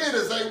they did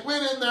is they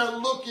went in there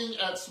looking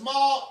at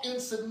small,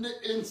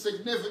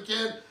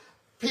 insignificant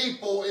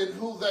people in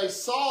who they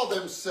saw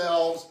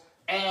themselves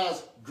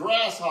as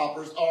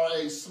grasshoppers or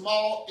a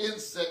small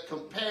insect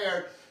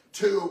compared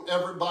to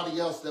everybody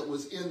else that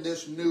was in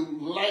this new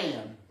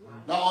land.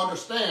 Now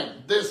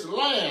understand, this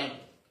land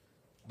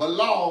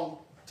belonged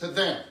to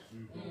them.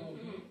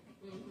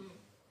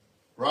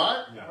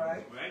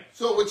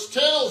 So which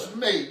tells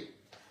me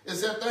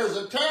is that there's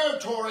a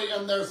territory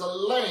and there's a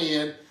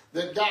land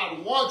that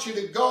God wants you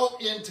to go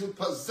into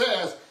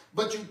possess,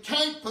 but you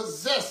can't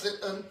possess it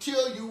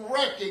until you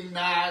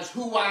recognize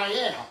who I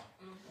am.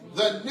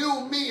 The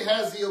new me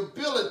has the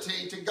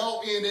ability to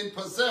go in and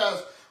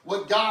possess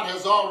what God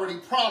has already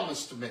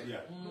promised me. Yeah.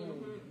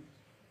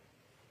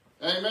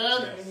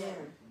 Amen? Yes.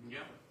 Yeah.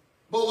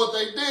 But what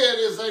they did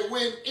is they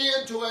went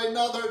into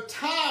another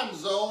time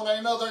zone,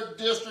 another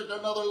district,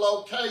 another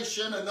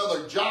location,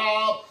 another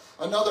job,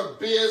 another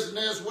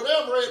business,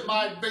 whatever it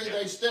might be.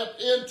 They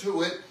stepped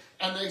into it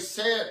and they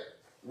said,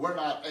 we're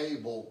not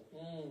able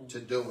to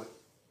do it.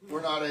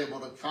 We're not able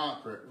to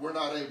conquer it. We're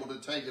not able to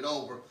take it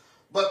over.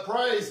 But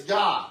praise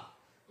God,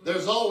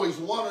 there's always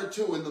one or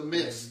two in the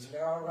midst.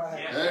 All right.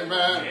 Yes.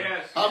 Amen.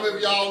 Yes. How many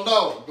of y'all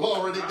know?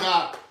 Glory to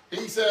God.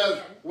 He says,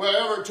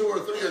 wherever two or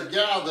three are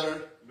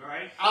gathered,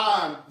 Right.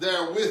 I'm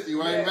there with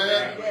you.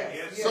 Amen.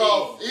 Yes.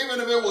 So even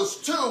if it was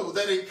two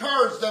that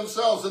encouraged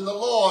themselves in the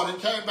Lord and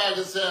came back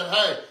and said,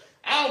 hey,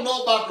 I don't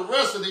know about the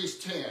rest of these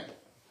 10.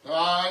 All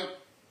right?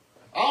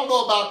 I don't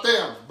know about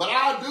them, but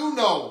I do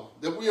know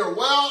that we are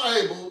well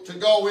able to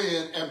go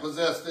in and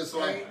possess this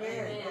land.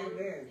 Amen.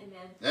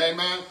 Amen.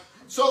 Amen.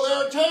 So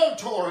there are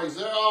territories,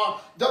 there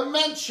are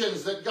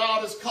dimensions that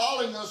God is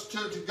calling us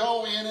to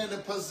go in and to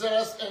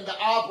possess and to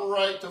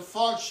operate, to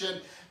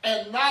function,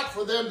 and not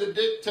for them to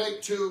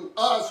dictate to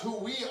us who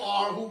we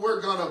are, who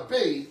we're going to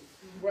be,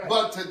 Right.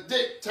 but to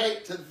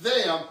dictate to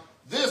them,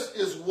 this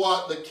is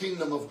what the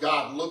kingdom of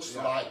God looks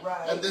like,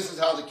 Right. and this is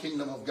how the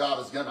kingdom of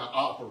God is going to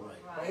operate.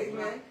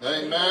 Amen.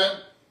 Amen.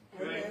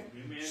 Amen.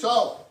 Amen.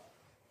 So,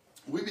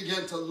 we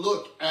begin to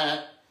look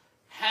at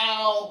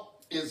how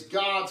is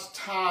God's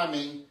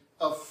timing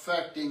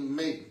affecting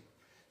me.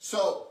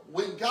 So,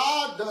 when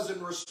God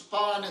doesn't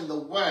respond in the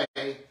way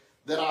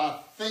that I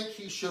think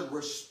he should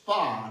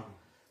respond,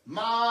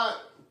 my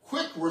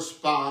quick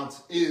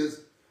response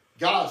is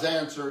God's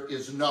answer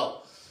is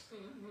no.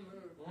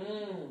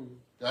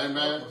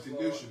 Amen.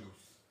 Constitutional.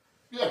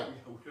 Yeah.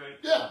 Okay.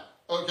 Yeah.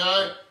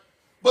 Okay.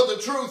 But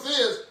the truth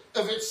is,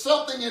 if it's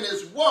something in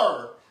his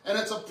word and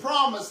it's a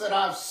promise that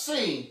I've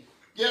seen,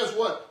 guess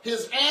what?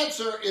 His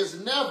answer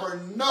is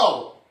never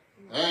no.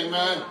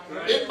 Amen.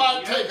 It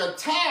might take a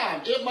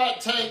time. It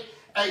might take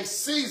a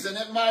season.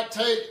 It might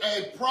take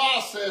a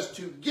process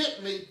to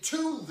get me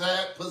to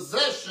that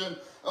possession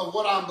of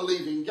what I'm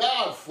believing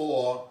God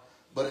for,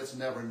 but it's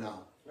never no.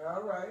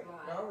 All right.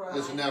 All right.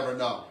 It's never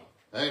no.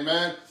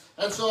 Amen.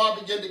 And so I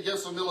begin to give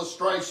some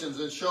illustrations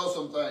and show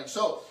some things.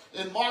 So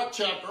in Mark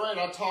chapter 8,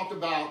 I talked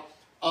about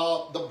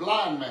the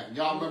blind man.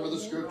 Y'all remember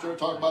the scripture?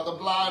 Talked about the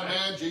blind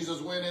man.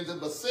 Jesus went into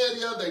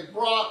Bethsaida. They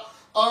brought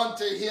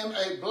unto him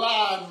a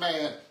blind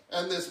man.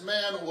 And this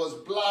man was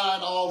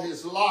blind all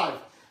his life.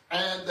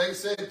 And they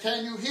said,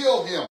 can you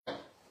heal him?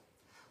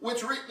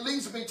 Which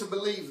leads me to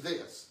believe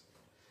this.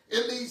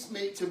 It leads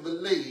me to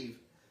believe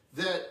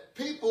that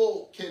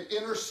people can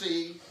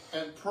intercede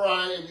and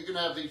pray, and you can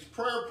have these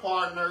prayer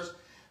partners,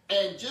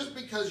 and just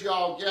because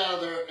y'all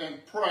gather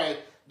and pray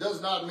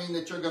does not mean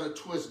that you're going to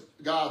twist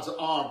God's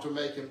arm to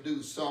make him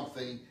do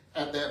something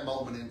at that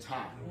moment in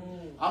time.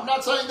 I'm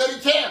not saying that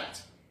he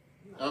can't.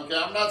 Okay,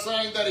 I'm not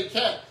saying that he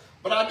can't.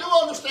 But I do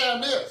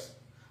understand this.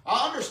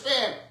 I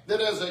understand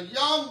that as a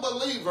young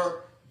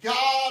believer,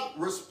 God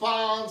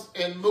responds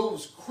and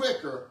moves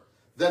quicker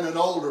than an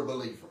older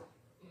believer.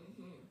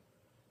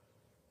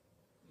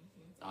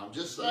 I'm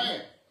just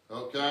saying,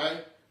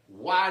 okay?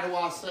 Why do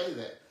I say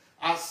that?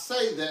 I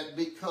say that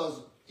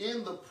because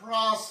in the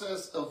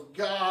process of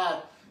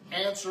God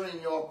answering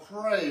your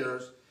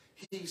prayers,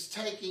 he's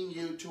taking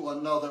you to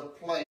another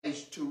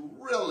place to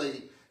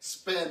really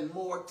spend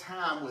more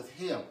time with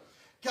him.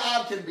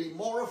 God can be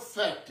more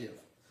effective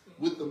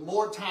with the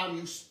more time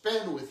you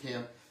spend with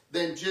him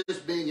than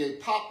just being a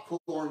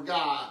popcorn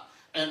God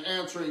and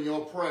answering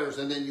your prayers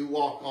and then you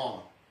walk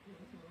on.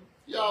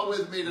 Y'all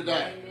with me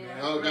today?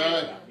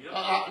 Okay?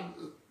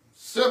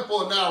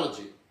 Simple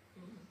analogy.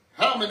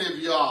 How many of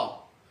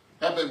y'all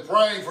have been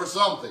praying for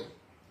something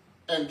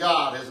and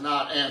God has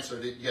not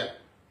answered it yet?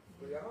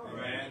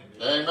 Amen.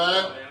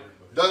 Amen?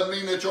 Doesn't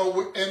mean that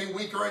you're any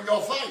weaker in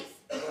your faith.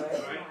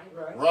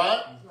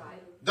 Right?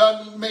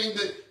 Doesn't mean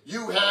that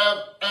you have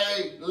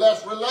a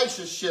less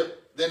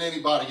relationship than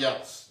anybody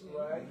else.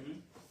 Right.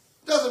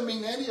 Doesn't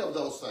mean any of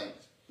those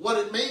things. What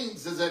it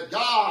means is that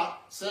God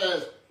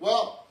says,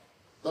 well,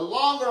 the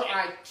longer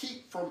I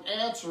keep from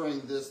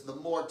answering this, the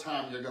more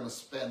time you're going to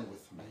spend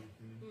with me.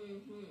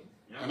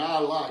 And I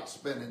like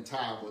spending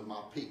time with my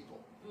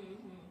people.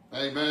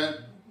 Amen.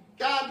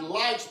 God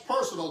likes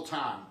personal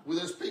time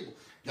with his people.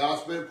 God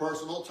spent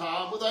personal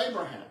time with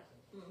Abraham.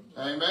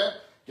 Amen.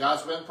 God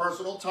spent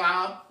personal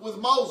time with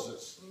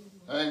Moses.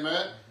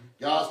 Amen.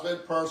 God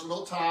spent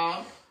personal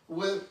time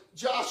with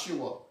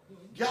Joshua.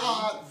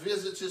 God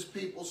visits his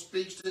people,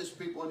 speaks to his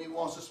people, and he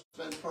wants to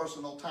spend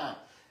personal time.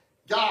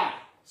 God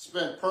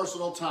spent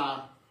personal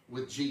time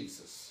with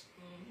Jesus.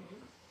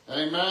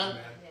 Amen.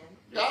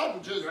 God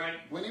will just,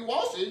 when he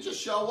wants to, he'll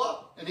just show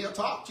up and he'll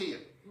talk to you.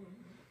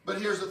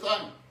 But here's the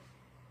thing.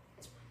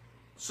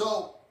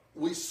 So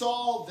we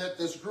saw that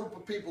this group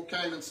of people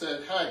came and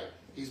said, hey,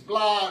 he's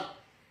blind,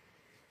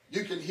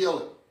 you can heal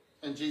him.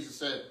 And Jesus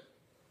said,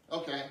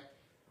 okay,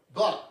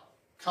 but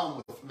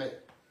come with me.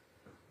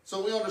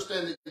 So we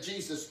understand that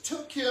Jesus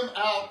took him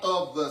out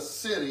of the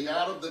city,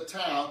 out of the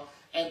town,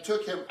 and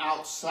took him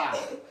outside.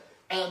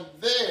 And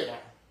there,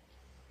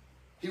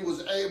 he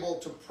was able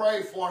to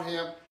pray for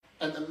him,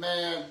 and the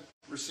man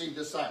received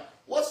his sight.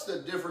 What's the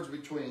difference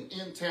between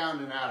in town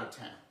and out of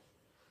town?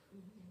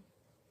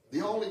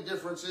 The only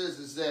difference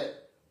is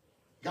that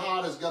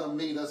God is going to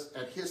meet us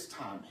at his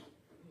timing.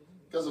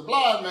 Because the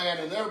blind man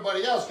and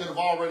everybody else could have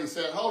already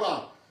said, hold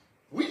on,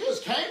 we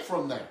just came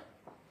from there.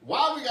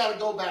 Why we got to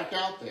go back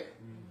out there?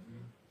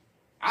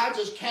 I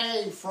just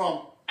came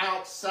from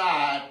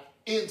outside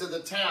into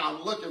the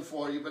town looking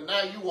for you, but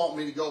now you want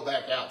me to go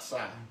back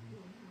outside.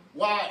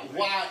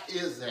 Why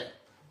is that?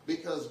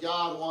 Because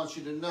God wants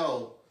you to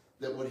know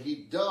that what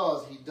he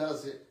does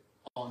it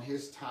on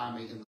his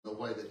timing in the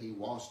way that he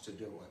wants to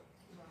do it.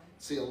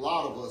 See, a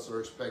lot of us are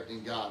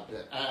expecting God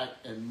to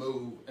act and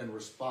move and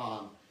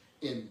respond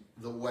in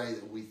the way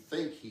that we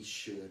think he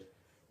should,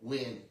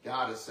 when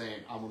God is saying,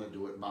 I'm going to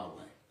do it my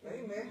way.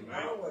 Amen.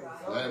 My way.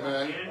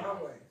 Amen.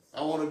 My way.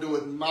 I want to do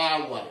it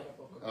my way.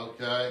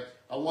 Okay?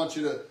 I want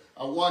you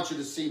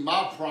to see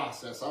my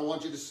process. I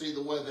want you to see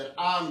the way that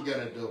I'm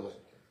going to do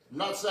it. I'm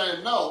not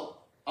saying no.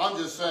 I'm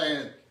just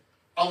saying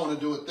I want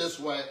to do it this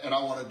way, and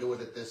I want to do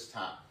it at this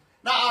time.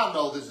 Now, I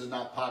know this is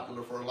not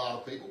popular for a lot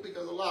of people,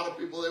 because a lot of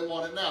people, they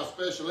want it now,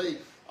 especially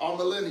our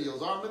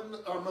millennials.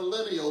 Our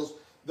millennials,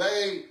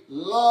 they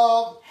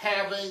love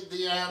having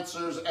the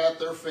answers at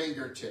their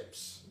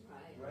fingertips.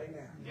 Right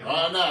now.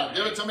 Right now.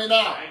 Give it to me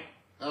now.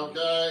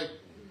 Okay?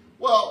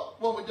 Well,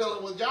 when we're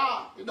dealing with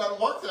God, it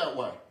doesn't work that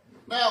way.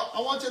 Now,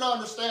 I want you to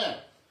understand,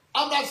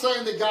 I'm not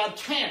saying that God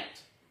can't.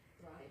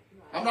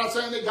 I'm not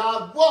saying that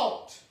God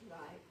won't.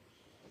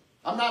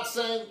 I'm not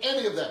saying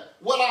any of that.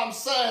 What I'm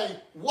saying,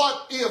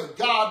 what if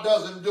God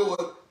doesn't do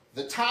it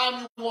the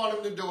time you want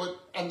him to do it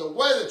and the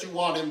way that you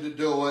want him to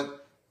do it?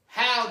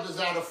 How does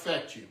that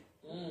affect you?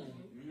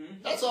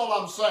 That's all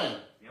I'm saying.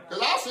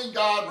 Because I've seen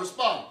God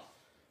respond.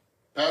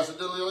 Pastor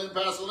DeLillian,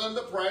 Pastor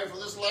Linda, pray for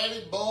this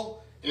lady. Boom.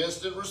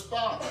 Instant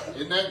response.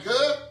 Isn't that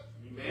good?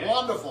 Amen.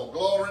 Wonderful.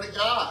 Glory to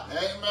God.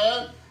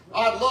 Amen.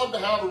 I'd love to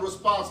have a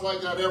response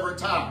like that every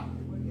time.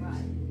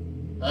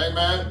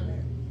 Amen.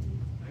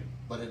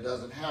 But it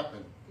doesn't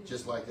happen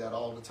just like that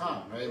all the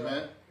time.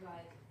 Amen.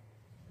 Right.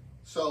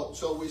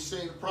 So we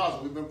see the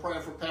process. We've been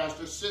praying for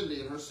Pastor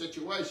Cindy and her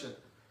situation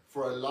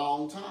for a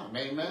long time.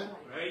 Amen.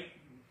 Right.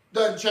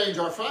 Doesn't change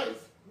our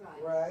faith.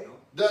 Right.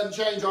 Doesn't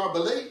change our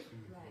belief.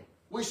 Right.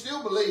 We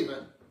still believe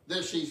in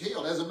that she's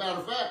healed. As a matter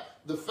of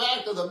fact, the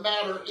fact of the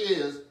matter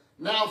is,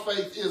 now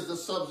faith is the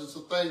substance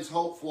of things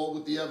hoped for,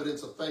 with the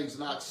evidence of things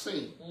not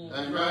seen.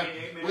 Amen. Right.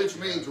 Amen. Which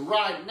means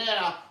right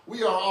now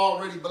we are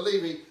already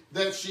believing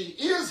that she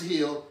is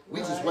healed. We're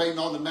just waiting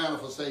on the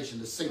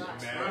manifestation to see it.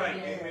 Right.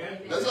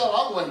 Amen. That's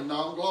all I'm waiting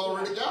on.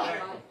 Glory to God.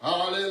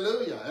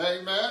 Hallelujah.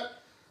 Amen.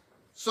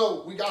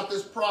 So we got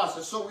this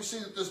process. So we see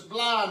that this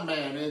blind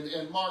man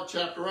in Mark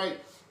chapter 8,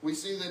 we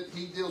see that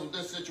he deals with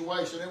this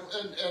situation.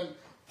 And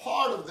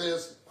part of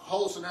this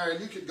whole scenario,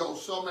 and you could go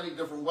so many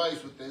different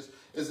ways with this,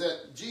 is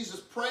that Jesus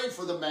prayed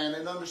for the man,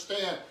 and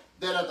understand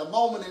that at the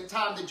moment in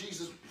time that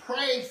Jesus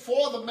prayed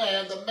for the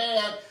man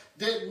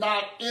did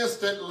not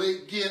instantly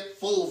get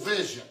full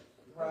vision.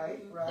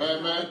 Right.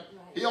 Amen. Right.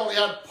 He only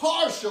had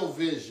partial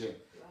vision.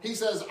 Right. He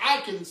says,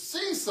 I can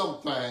see some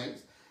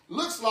things.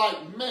 Looks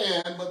like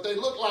men, but they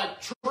look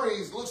like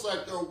trees. Looks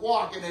like they're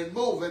walking and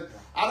moving.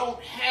 I don't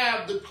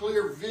have the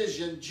clear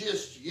vision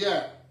just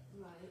yet.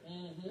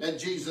 Right. And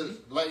Jesus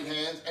laid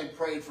hands and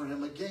prayed for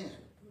him again.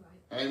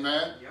 Right.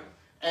 Amen. Yep.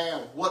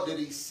 And what did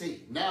he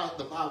see? Now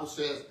the Bible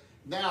says,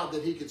 now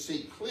that he could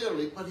see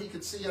clearly, but he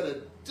could see at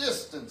a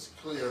distance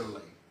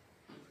clearly.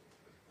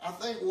 I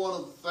think one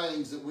of the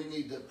things that we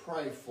need to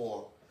pray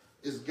for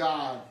is,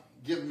 God,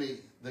 give me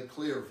the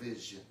clear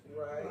vision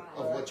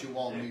of what you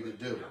want me to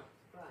do.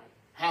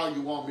 How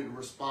you want me to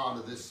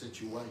respond to this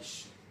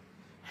situation.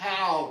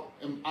 How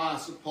am I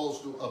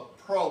supposed to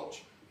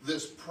approach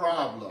this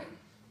problem?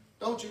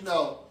 Don't you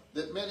know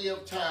that many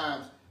of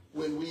times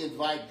when we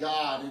invite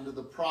God into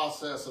the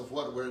process of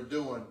what we're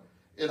doing,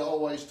 it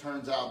always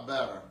turns out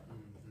better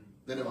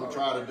than if we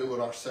try to do it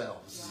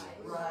ourselves.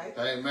 Right.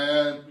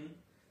 Amen.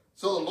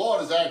 So the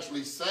Lord is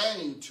actually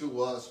saying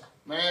to us,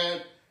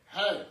 man,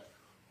 hey,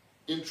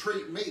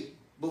 entreat me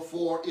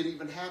before it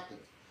even happens.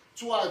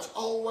 That's why it's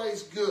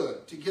always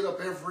good to get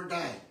up every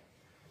day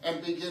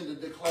and begin to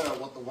declare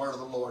what the word of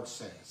the Lord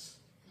says.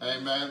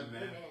 Amen.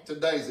 Amen.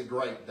 Today's a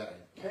great day.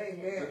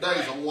 Amen.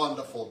 Today's a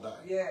wonderful day.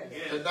 Yes.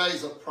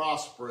 Today's a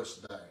prosperous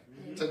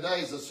day.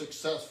 Today's a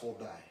successful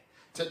day.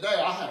 Today,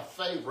 I have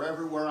favor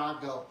everywhere I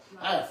go.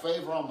 I have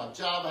favor on my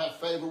job. I have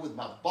favor with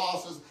my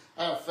bosses.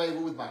 I have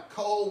favor with my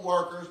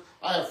co-workers.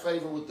 I have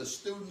favor with the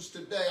students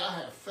today.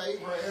 I have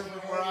favor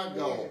everywhere I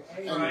go.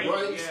 And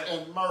grace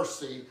and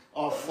mercy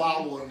are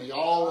following me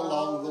all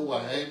along the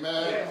way.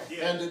 Amen.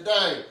 And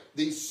today,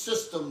 these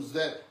systems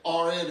that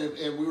are in it,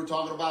 and we were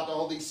talking about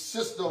all these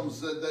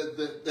systems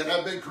that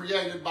have been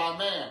created by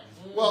man.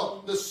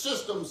 Well, the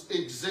systems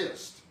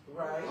exist.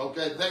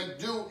 Okay, they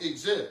do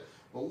exist.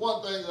 But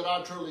one thing that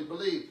I truly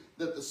believe,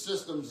 that the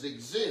systems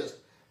exist,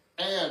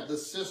 and the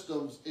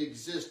systems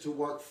exist to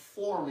work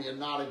for me and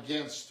not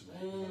against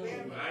me.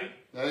 Right?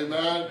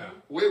 Amen.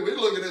 We're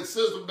looking at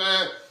system,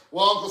 man.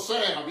 Well, Uncle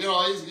Sam, you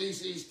know,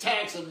 he's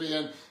taxing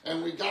me,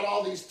 and we got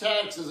all these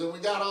taxes, and we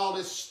got all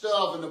this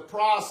stuff, and the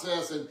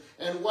process,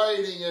 and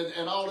waiting,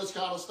 and all this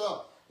kind of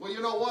stuff. Well,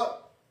 you know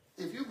what?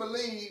 If you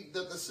believe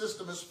that the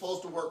system is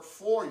supposed to work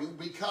for you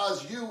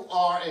because you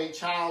are a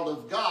child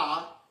of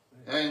God,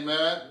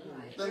 amen,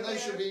 then they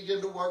should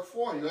begin to work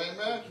for you,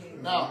 amen.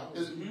 Now,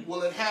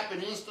 will it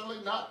happen instantly?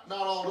 Not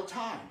all the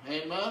time,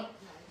 amen.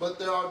 But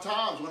there are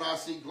times when I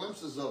see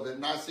glimpses of it,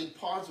 and I see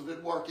parts of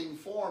it working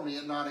for me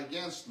and not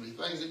against me.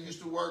 Things that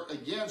used to work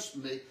against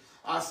me,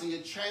 I see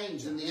a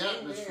change in the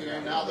atmosphere,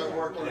 and now they're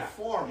working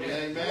for me,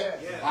 amen.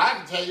 I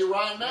can tell you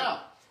right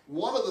now,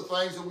 one of the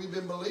things that we've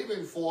been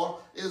believing for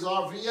is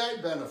our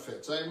VA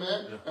benefits,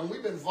 amen. And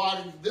we've been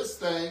fighting this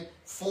thing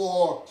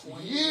for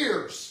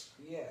years.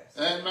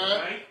 Amen.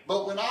 Right.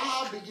 But when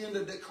I begin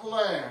to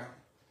declare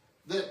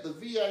that the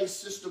VA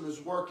system is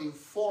working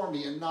for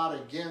me and not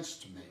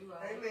against me,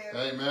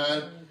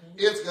 amen,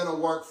 it's going to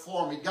work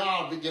for me.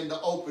 God began to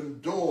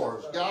open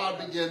doors.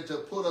 God began to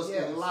put us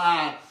in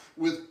line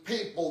with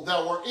people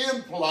that were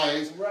in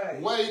place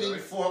waiting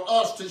for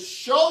us to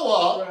show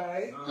up,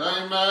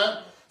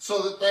 amen,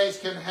 so that things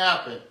can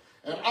happen.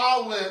 And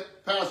I went,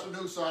 Pastor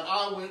Newson,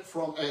 I went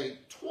from a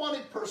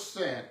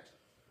 20%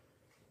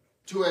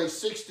 to a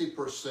 60%.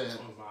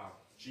 Oh, wow.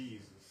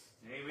 Jesus.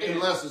 In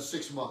less than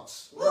 6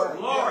 months. Glory.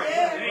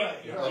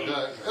 Okay.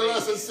 In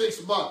less than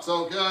 6 months,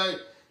 okay?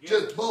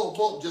 Just boom,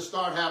 boom, just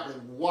start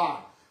happening. Why?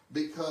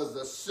 Because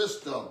the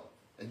system,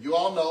 and you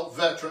all know,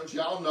 veterans,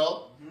 y'all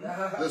know,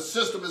 the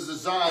system is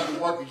designed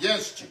to work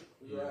against you,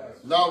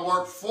 not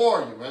work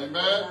for you.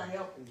 Amen?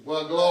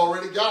 Well,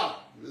 glory to God.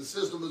 The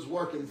system is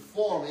working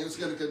for me, and it's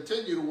going to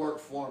continue to work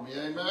for me.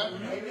 Amen?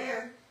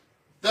 Amen.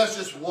 That's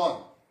just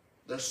one.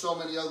 There's so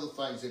many other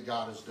things that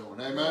God is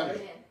doing. Amen?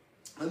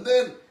 And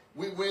then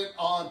we went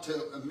on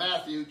to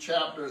Matthew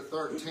chapter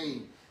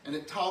 13, and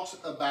it talks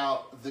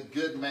about the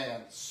good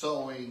man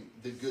sowing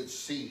the good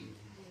seed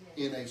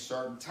in a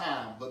certain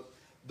time. But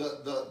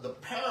the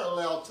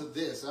parallel to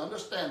this,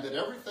 understand that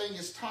everything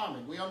is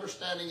timing. We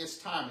understanding it's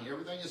timing.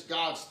 Everything is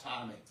God's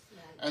timing.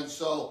 And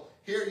so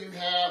here you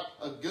have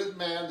a good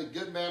man, the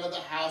good man of the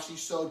house. He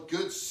sowed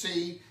good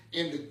seed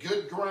into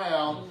good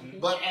ground.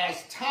 But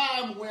as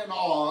time went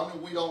on,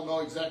 and we don't know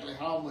exactly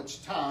how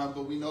much time,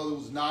 but we know there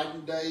was night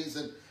and days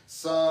and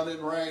sun and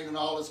rain and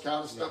all this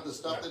kind of stuff, the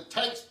stuff that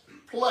takes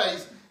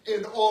place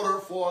in order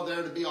for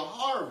there to be a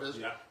harvest.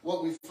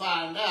 What we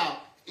find out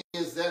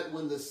is that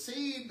when the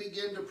seed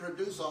began to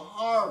produce a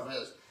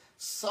harvest,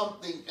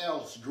 something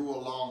else grew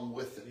along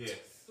with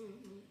it.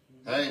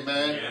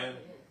 Amen.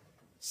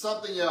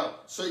 Something else.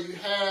 So you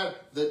had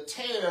the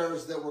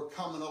tares that were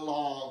coming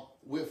along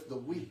with the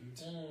wheat.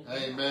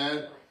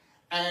 Amen.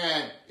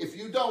 And if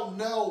you don't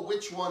know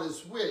which one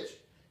is which,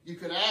 you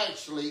could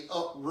actually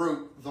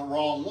uproot the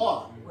wrong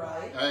one.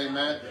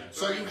 Amen.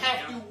 So you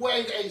have to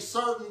wait a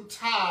certain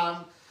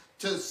time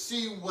to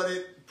see what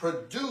it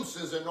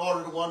produces in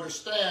order to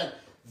understand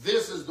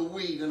this is the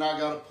weed and I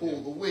got to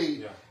pull the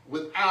weed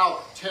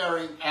without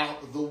tearing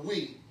out the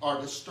wheat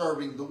or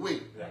disturbing the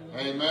wheat.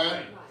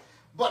 Amen.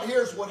 But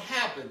here's what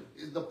happened.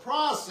 The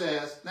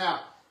process,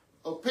 now,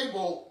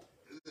 people,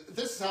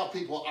 this is how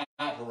people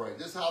operate.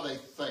 This is how they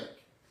think.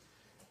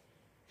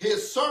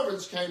 His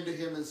servants came to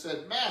him and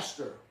said,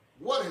 Master,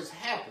 what has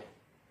happened?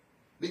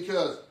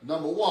 Because,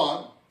 number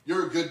one,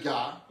 you're a good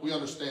guy. We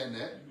understand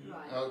that.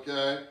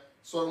 Okay?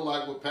 Sort of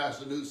like what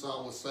Pastor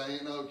Newsom was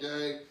saying,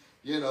 okay?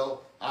 You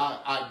know,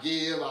 I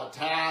give, I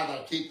tithe,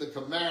 I keep the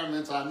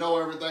commandments, I know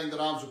everything that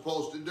I'm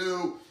supposed to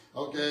do,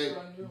 okay?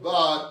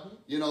 But,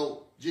 you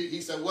know,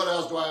 he said, what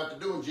else do I have to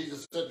do? And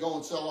Jesus said, go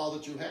and sell all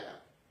that you have.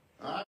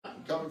 All right?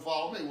 Come and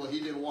follow me. Well, he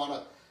didn't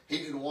want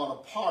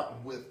to part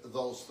with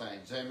those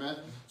things. Amen?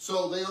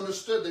 So they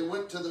understood. They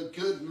went to the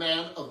good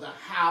man of the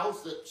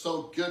house that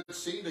sowed good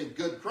seed and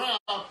good ground,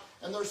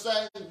 and they're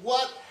saying,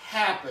 what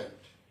happened?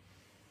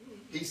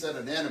 He said,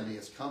 an enemy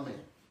has come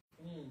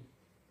in.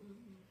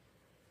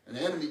 An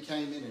enemy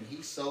came in and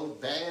he sowed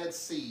bad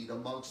seed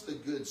amongst the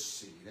good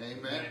seed.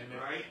 Amen?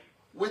 Right.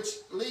 Which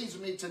leads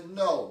me to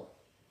know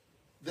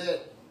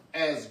that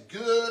as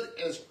good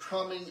as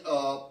coming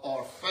up,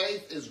 our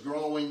faith is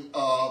growing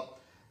up,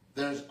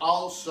 there's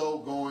also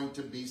going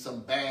to be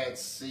some bad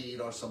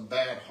seed or some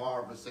bad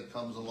harvest that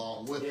comes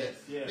along with it.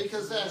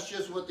 Because that's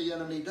just what the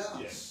enemy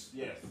does.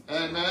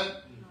 Amen?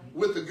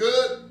 with the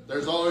good,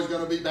 there's always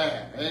going to be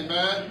bad.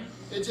 Amen?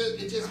 It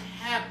just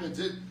happens.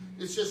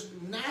 It's just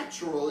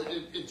natural.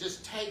 It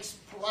just takes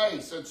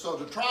place. And so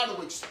to try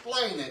to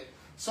explain it,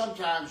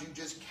 sometimes you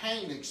just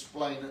can't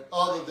explain it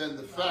other than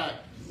the fact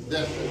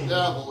that the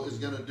devil is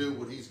going to do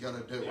what he's going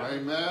to do. Yeah.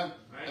 Amen?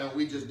 Right. And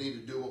we just need to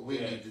do what we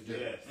need to do.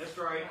 Yes. That's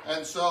right.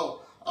 And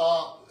so,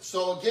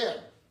 again,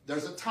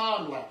 there's a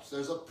time lapse.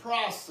 There's a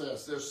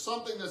process. There's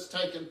something that's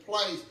taking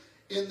place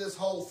in this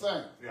whole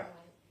thing. Yeah.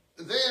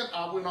 Then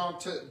I went on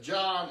to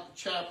John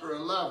chapter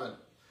 11,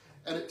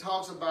 and it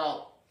talks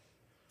about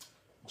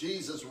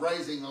Jesus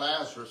raising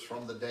Lazarus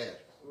from the dead.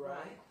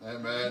 Right.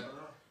 Amen.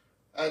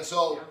 And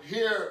so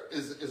here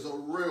is a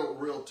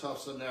real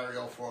tough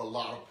scenario for a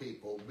lot of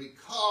people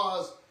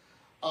because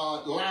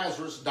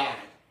Lazarus died.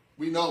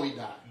 We know he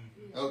died.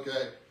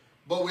 Okay.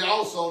 But we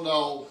also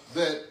know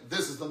that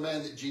this is the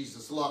man that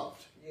Jesus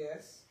loved.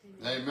 Yes.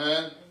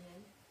 Amen.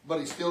 But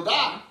he still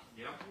died.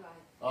 Yeah.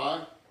 All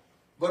right.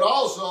 But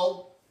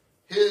also,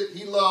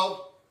 he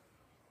loved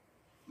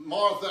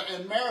Martha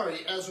and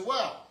Mary as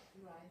well.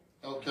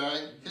 Right.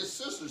 Okay. His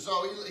sisters.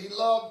 So he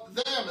loved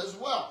them as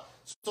well.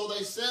 So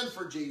they send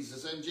for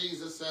Jesus, and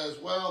Jesus says,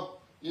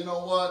 well, you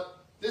know what?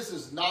 This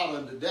is not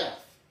unto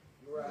death.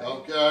 Right.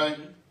 Okay?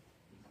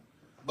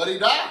 But he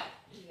died.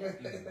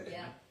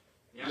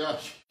 Yeah.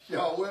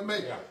 Y'all with me?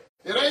 Yeah.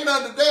 It ain't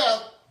unto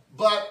death,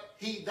 but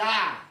he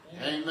died.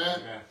 Yeah.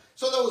 Amen? Yeah.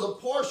 So there was a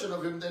portion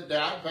of him that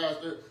died.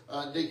 Pastor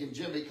Deacon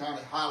Jimmy kind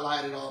of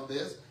highlighted on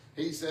this.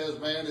 He says,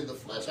 man, in the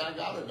flesh I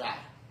got to die,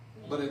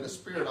 but in the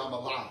spirit I'm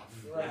alive.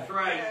 Right. That's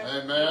right.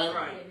 Amen. That's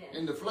right.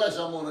 In the flesh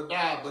I'm going to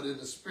die, but in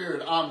the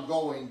spirit I'm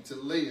going to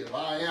live.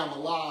 I am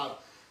alive,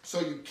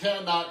 so you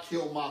cannot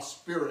kill my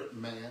spirit,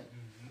 man.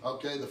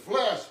 Okay, the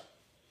flesh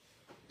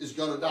is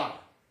going to die.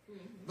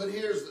 But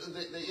here's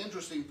the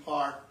interesting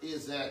part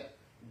is that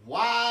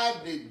why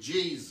did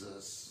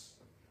Jesus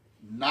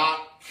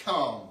not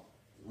come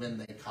when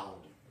they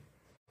called him?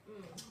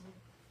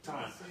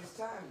 Time.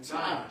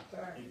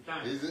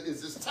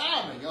 It's his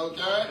timing,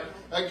 okay?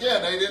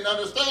 Again, they didn't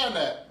understand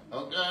that,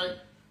 okay?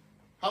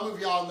 How many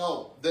of y'all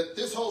know that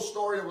this whole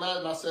story of Lazarus,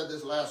 and I said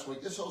this last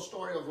week, this whole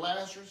story of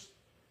Lazarus,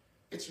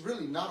 it's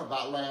really not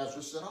about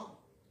Lazarus at all.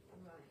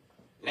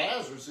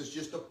 Lazarus is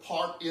just a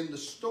part in the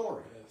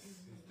story,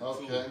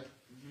 okay?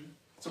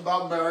 It's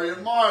about Mary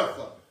and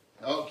Martha,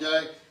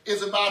 okay?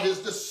 It's about his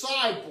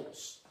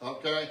disciples,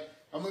 okay?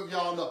 How many of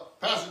y'all know?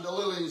 Pastor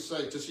DeLillian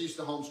say, because she used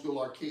to homeschool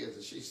our kids,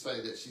 and she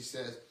say that, she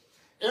says,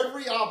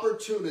 every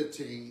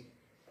opportunity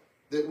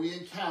that we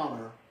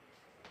encounter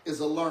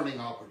is a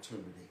learning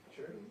opportunity.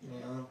 Sure.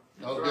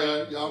 Yeah.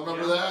 Okay, right. Y'all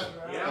remember that?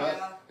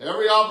 Yeah.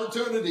 Every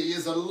opportunity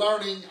is a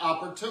learning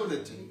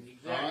opportunity.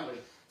 Exactly.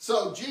 Right?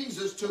 So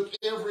Jesus took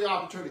every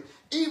opportunity.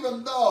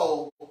 Even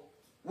though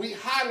we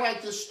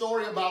highlight this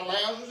story about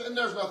Lazarus, and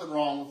there's nothing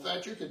wrong with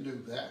that. You can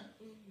do that.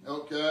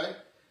 Okay?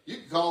 You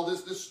can call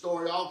this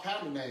story all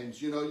kind of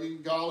names. You know, you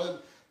can call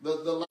it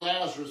the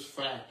Lazarus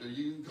factor.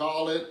 You can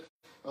call it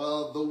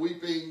the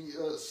weeping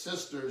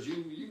sisters.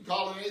 You can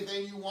call it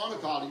anything you want to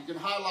call it. You can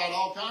highlight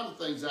all kinds of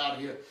things out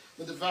here.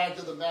 But the fact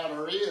of the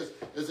matter is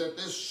that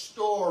this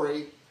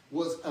story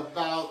was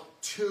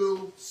about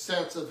two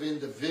sets of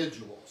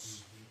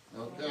individuals.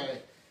 Okay?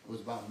 It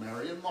was about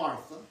Mary and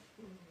Martha,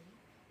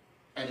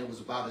 and it was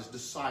about his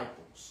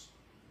disciples.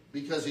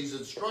 Because he's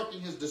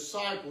instructing his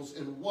disciples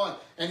in one.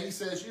 And he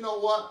says, you know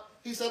what?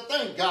 He said,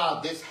 thank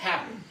God this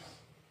happened.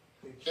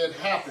 It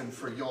happened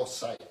for your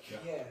sake.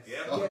 Yes.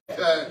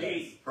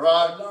 Okay.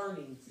 Right?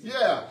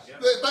 Yeah.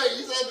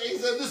 He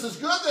said, this is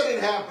good that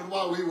it happened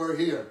while we were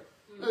here.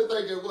 They're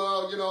thinking,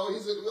 well, you know, he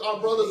said, our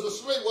brother's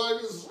asleep. Well,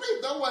 if he's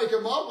asleep, don't wake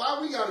him up. Why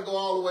we got to go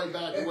all the way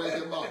back and wake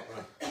him up?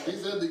 He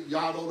said that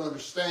y'all don't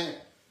understand.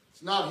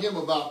 It's not him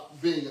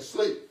about being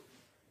asleep.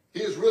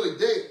 He is really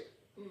dead.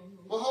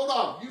 Well, hold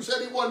on. You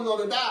said he wasn't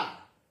going to die.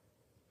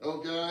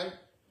 Okay?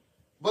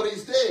 But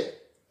he's dead.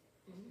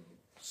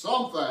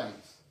 Some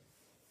things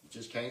you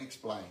just can't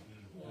explain.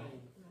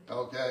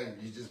 Okay?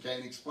 You just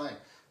can't explain.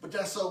 But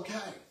that's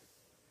okay.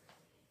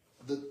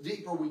 The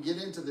deeper we get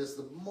into this,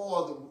 the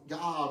more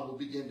God will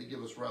begin to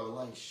give us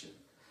revelation.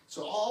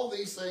 So all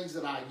these things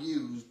that I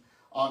used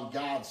on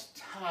God's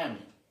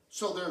timing.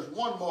 So there's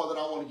one more that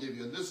I want to give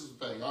you, and this is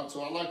the thing.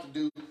 So I like to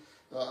do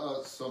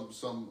what's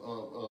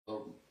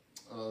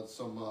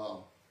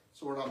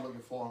the word I'm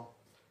looking for?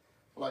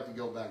 I like to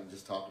go back and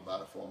just talk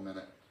about it for a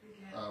minute.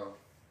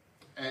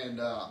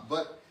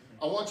 But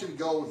I want you to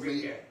go with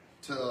me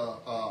to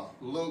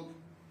Luke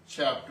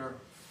chapter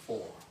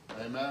 4.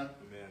 Amen? Amen.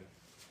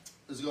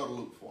 Let's go to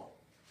Luke 4.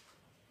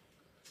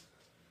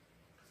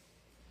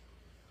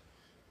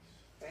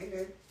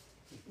 Amen.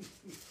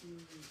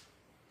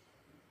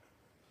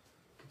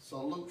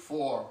 So Luke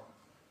 4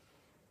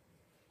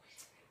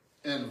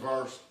 in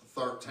verse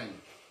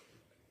 13.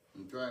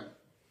 Okay?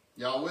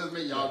 Y'all with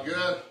me? Y'all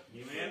good?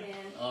 Amen.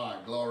 All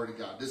right, glory to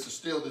God. This is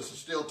still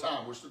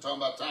time. We're still talking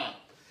about time.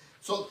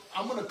 So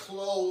I'm going to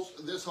close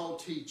this whole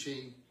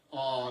teaching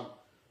on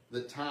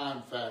the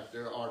time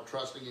factor, or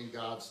trusting in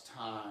God's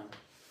time,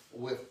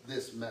 with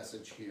this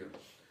message here.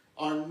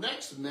 Our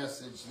next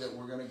message that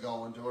we're going to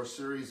go into, our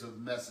series of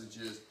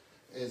messages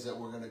is that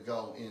we're going to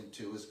go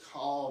into, is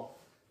called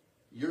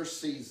Your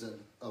Season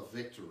of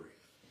Victory.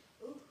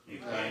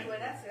 Okay. Well,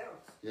 that sounds.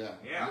 Yeah.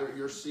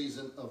 Your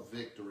season of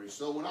victory.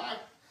 So when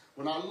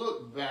I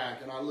look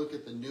back and I look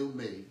at the new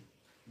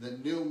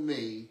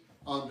me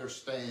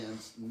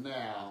understands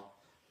now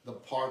the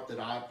part that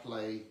I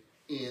play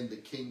in the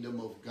kingdom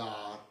of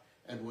God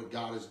and what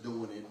God is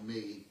doing in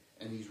me,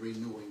 and he's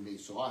renewing me.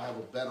 So I have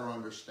a better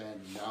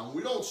understanding now. And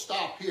we don't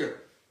stop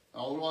here. I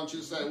don't want you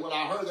to say, well,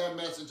 I heard that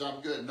message, I'm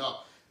good.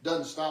 No, it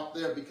doesn't stop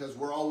there, because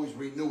we're always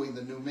renewing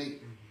the new me.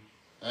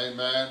 Amen.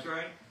 That's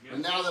right. Yep.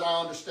 And now that I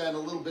understand a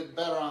little bit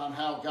better on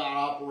how God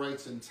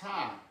operates in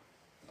time,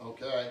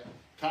 okay,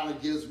 kind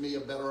of gives me a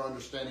better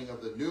understanding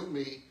of the new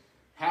me,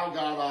 how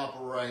God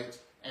operates,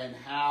 and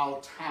how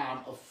time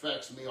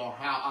affects me, or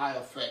how I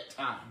affect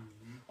time.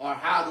 Or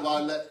how do I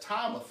let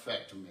time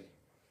affect me?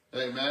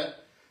 Amen.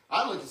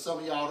 I look at some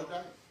of y'all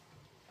today,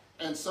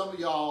 and some of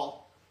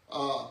y'all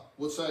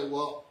would say,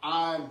 well,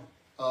 I'm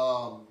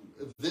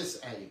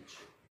this age.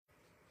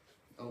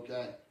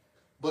 Okay.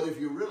 But if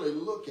you really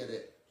look at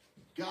it,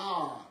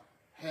 God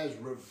has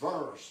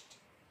reversed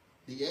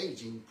the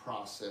aging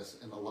process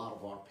in a lot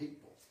of our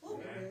people.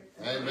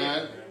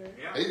 Amen.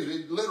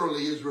 He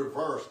literally has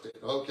reversed it,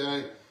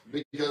 okay?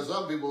 Because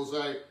some people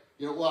say,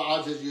 you know, well,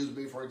 I'll just use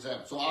me for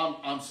example. So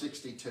I'm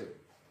 62,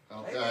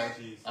 okay?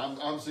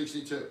 I'm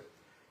 62.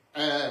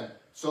 And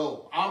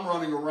so I'm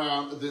running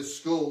around this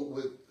school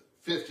with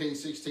 15,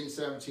 16,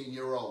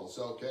 17-year-olds,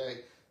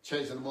 okay?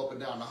 Chasing them up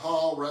and down the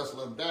hall,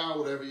 wrestling them down,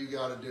 whatever you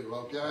got to do,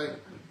 okay?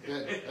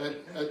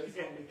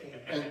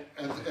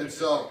 And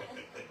so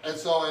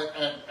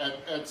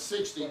at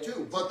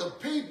 62, but the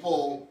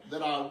people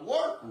that I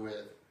work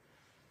with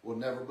will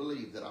never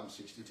believe that I'm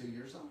 62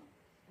 years old.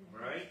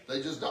 Right.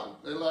 They just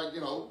don't. They're like,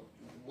 you know,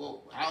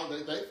 well, how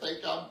they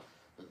think I'm.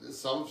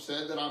 Some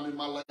said that I'm in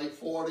my late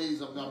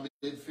 40s, I'm in my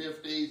mid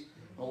 50s.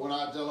 But when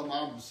I tell them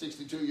I'm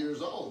 62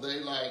 years old,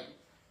 they like,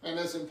 man,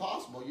 that's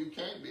impossible. You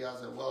can't be. I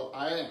said, well,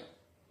 I am.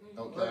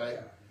 Okay.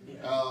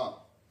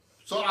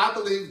 So I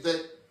believe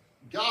that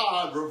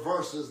God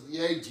reverses the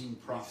aging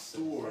process.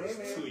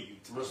 Restores to you.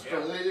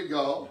 Restore, there you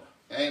go.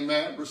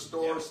 Amen.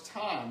 Restores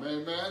time.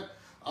 Amen.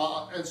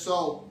 And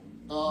so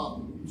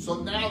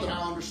now that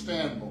I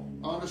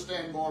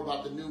understand more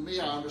about the new me,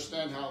 I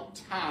understand how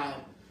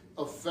time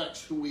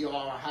affects who we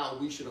are, how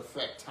we should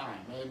affect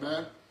time.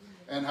 Amen.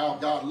 And how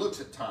God looks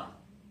at time.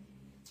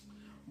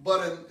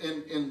 But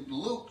in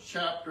Luke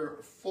chapter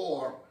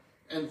 4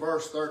 and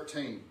verse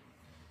 13,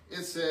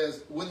 it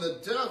says, when the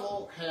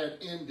devil had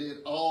ended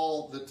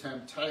all the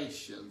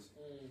temptations,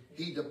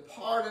 he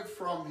departed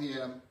from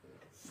him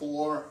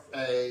for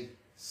a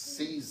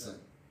season.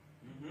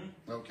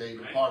 Okay,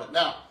 departed.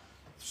 Now,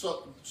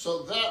 so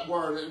that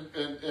word,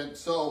 and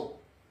so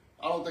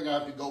I don't think I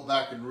have to go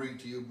back and read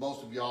to you.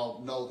 Most of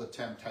y'all know the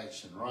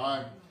temptation,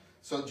 right?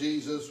 So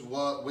Jesus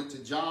went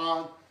to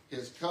John,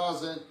 his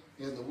cousin,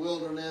 in the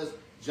wilderness.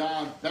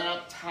 John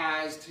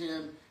baptized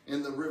him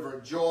in the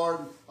river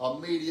Jordan.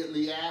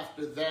 Immediately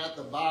after that,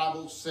 the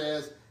Bible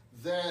says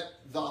that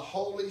the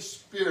Holy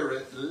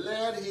Spirit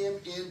led him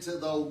into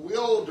the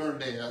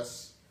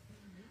wilderness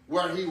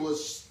where he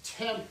was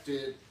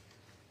tempted,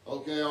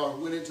 okay, or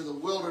went into the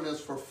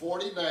wilderness for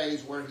 40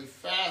 days where he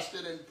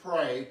fasted and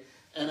prayed.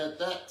 And at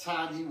that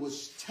time, he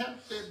was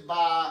tempted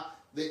by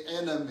the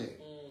enemy.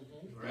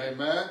 Right.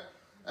 Amen.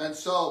 And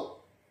so,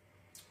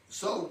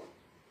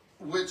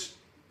 which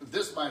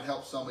this might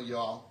help some of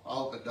y'all. I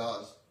hope it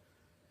does.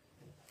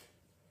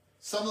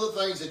 Some of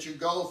the things that you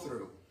go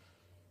through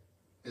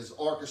is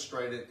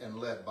orchestrated and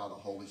led by the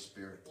Holy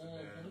Spirit.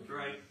 That's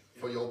right.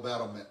 For your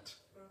betterment.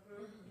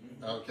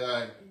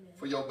 Okay?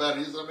 For your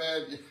betterment. You say,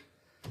 man,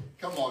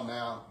 come on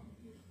now.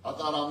 I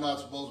thought I'm not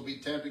supposed to be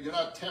tempted. You're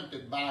not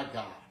tempted by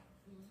God.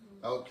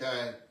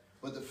 Okay?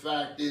 But the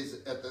fact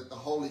is that the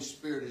Holy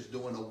Spirit is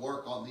doing a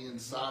work on the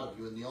inside of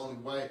you. And the only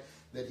way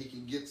that he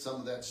can get some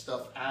of that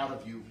stuff out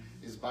of you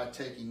is by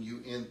taking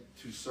you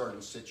into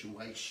certain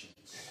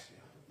situations.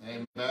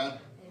 Amen?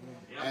 Yep.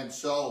 And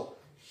so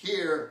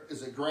here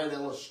is a great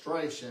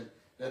illustration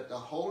that the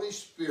Holy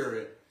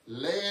Spirit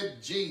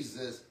led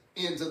Jesus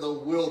into the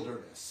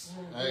wilderness.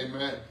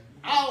 Amen.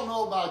 I don't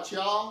know about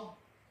y'all,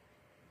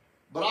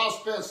 but I'll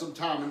spend some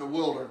time in the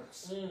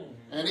wilderness.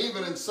 And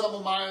even in some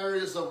of my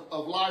areas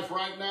of life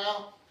right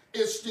now,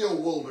 it's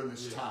still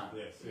wilderness time.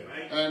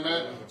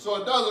 Amen.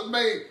 So it doesn't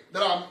mean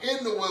that I'm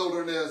in the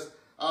wilderness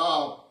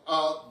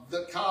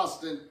the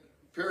constant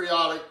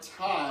periodic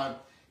time.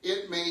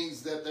 It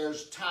means that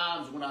there's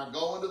times when I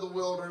go into the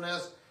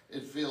wilderness,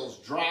 it feels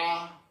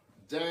dry,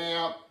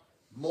 damp,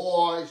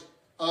 moist,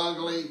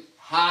 ugly,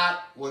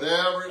 hot,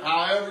 whatever,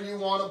 however you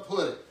want to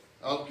put it,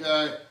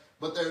 okay?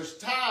 But there's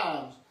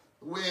times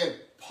when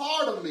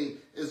part of me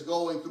is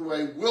going through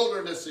a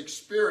wilderness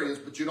experience,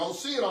 but you don't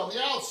see it on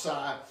the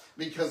outside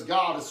because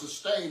God is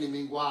sustaining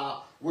me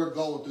while we're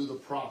going through the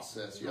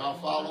process. Y'all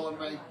following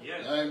me?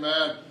 Yes.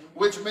 Amen.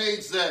 Which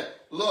means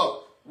that,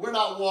 look, we're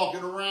not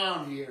walking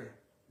around here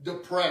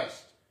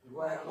depressed.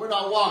 We're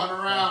not walking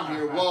around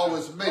here, woe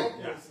is me.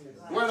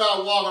 We're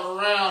not walking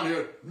around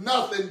here,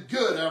 nothing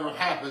good ever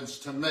happens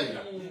to me.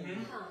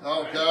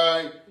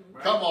 Okay?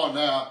 Come on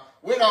now.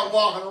 We're not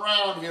walking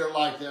around here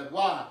like that.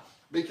 Why?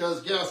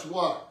 Because guess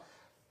what?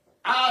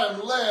 I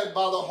am led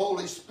by the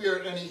Holy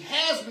Spirit, and He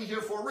has me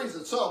here for a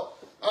reason. So,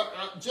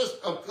 just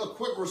a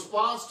quick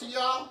response to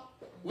y'all.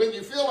 When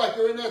you feel like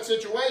you're in that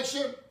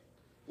situation,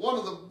 one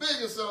of the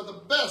biggest or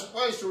the best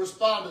ways to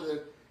respond to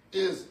it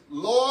is,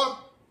 Lord,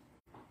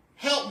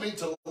 help me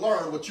to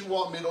learn what you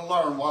want me to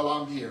learn while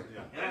I'm here.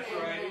 That's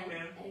right.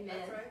 Amen. Amen.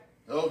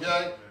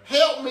 Okay?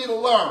 Help me to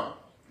learn.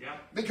 Yeah.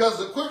 Because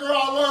the quicker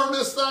I learn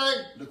this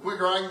thing, the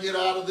quicker I can get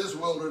out of this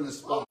wilderness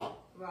spot.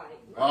 Right.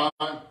 All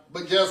right?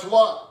 But guess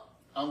what?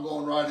 I'm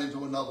going right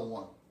into another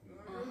one.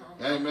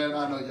 Amen.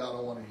 I know y'all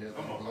don't want to hear that.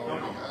 I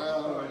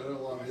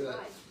don't want to hear that.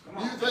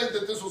 You think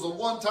that this was a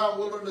one-time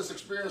wilderness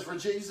experience for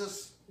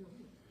Jesus?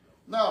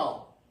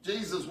 No.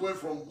 Jesus went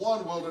from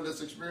one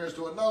wilderness experience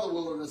to another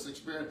wilderness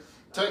experience.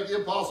 Take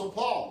the Apostle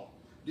Paul.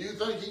 Do you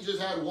think he just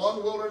had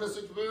one wilderness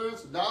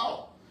experience?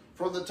 No.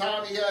 From the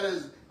time he had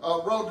his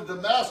road to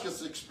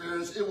Damascus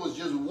experience, it was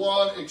just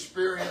one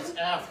experience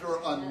after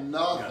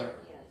another.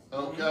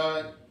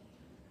 Okay?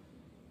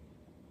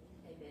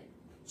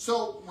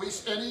 So,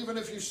 and even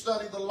if you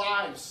study the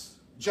lives,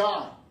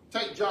 John,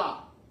 take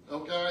John,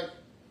 okay?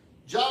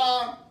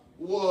 John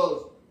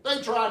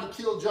they tried to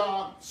kill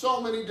John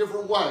so many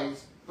different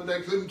ways, but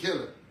they couldn't kill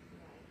him.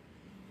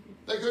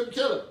 They couldn't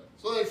kill him.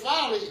 So they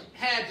finally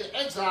had to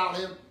exile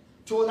him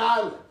to an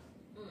island.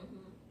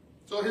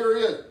 So here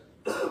he is.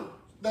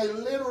 They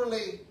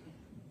literally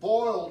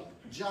boiled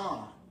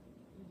John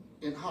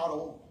in hot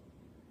oil.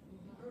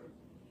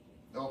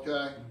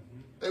 Okay?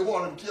 They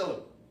wanted to kill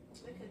him.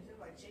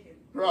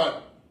 Right.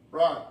 We're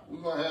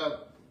going to have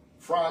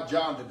fried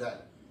John today.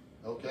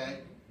 Okay?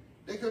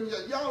 They couldn't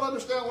get, y'all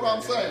understand what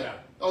I'm saying?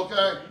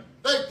 Okay?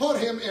 They put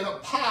him in a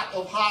pot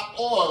of hot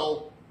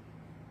oil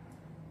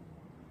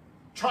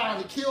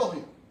trying to kill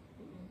him.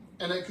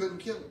 And they couldn't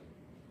kill him.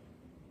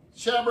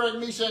 Shadrach,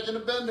 Meshach, and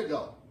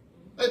Abednego.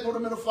 They put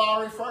him in a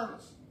fiery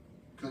furnace.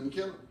 Couldn't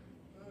kill him.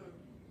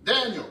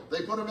 Daniel,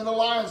 they put him in a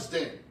lion's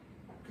den.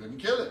 Couldn't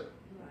kill him.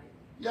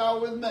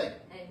 Y'all with me?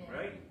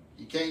 Right.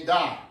 You can't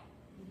die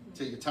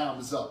till your time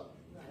is up.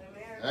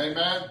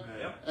 Amen.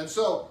 Yep. And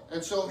so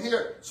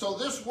here, so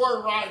this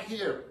word right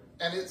here,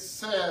 and it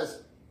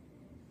says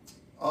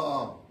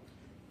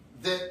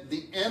that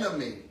the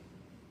enemy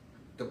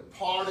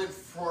departed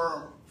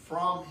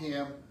from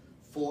him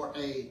for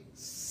a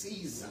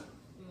season.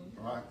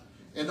 Right?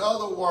 In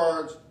other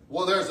words,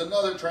 well, there's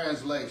another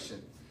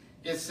translation.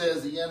 It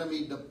says the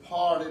enemy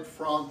departed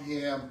from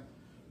him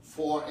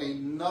for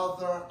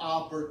another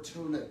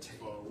opportunity.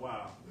 For a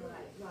while.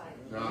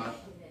 Right?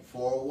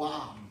 For a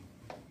while.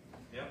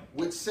 Yep.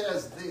 Which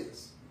says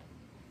this.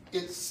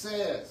 It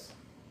says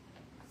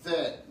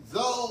that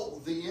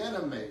though the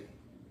enemy,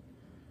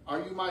 or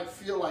you might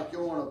feel like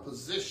you're in a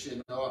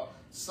position or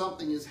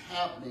something is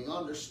happening,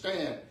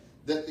 understand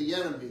that the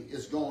enemy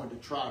is going to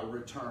try to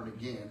return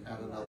again at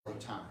another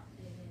time.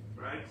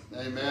 Right.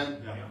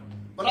 Amen. Yeah.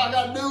 But I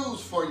got news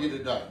for you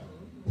today.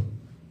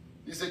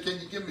 You said, can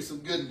you give me some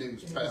good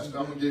news, Pastor?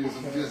 I'm going to give you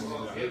some good news.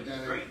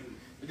 Okay?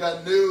 We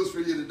got news for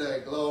you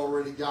today.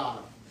 Glory to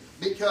God.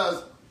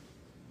 Because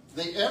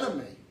the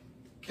enemy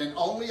can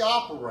only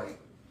operate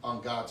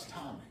on God's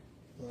timing.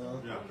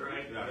 Yeah.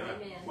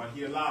 Right. What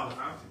He allows.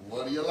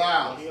 What He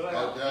allows. What He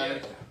allows, Okay?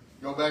 yes.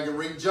 Go back and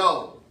read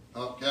Job.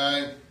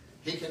 Okay?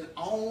 He can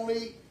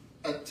only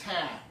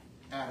attack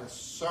at a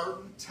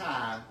certain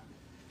time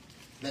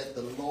that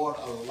the Lord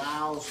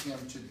allows him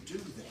to do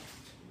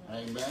that.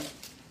 Amen?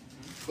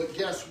 But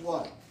guess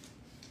what?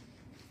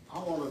 I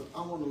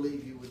want to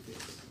leave you with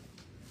this.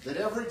 That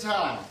every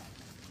time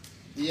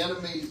the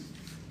enemy's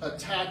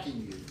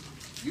attacking you,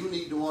 you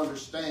need to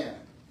understand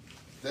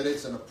that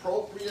it's an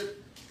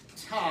appropriate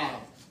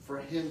time for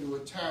him to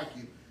attack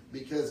you,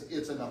 because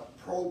it's an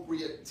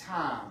appropriate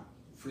time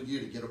for you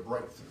to get a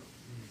breakthrough.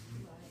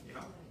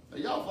 Are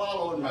y'all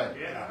following me?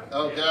 Yeah.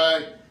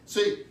 Okay?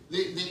 See,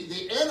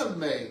 the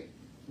enemy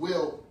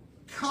will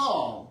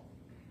come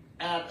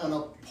at an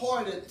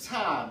appointed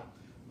time,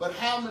 but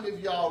how many of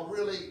y'all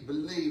really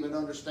believe and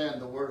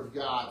understand the Word of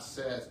God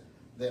says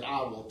that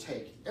I will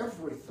take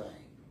everything,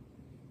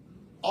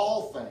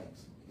 all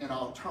things, and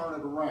I'll turn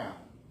it around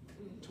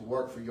to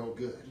work for your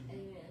good?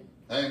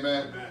 Amen.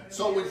 Amen.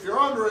 So if you're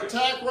under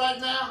attack right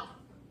now,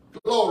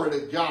 glory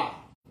to God,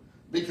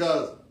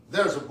 because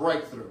there's a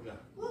breakthrough.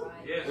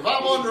 Yes. If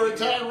I'm under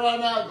attack right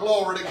now,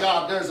 glory to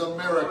God, there's a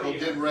miracle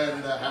getting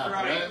ready to happen.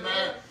 Right.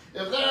 Amen.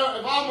 If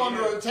I'm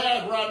under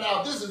attack right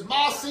now, this is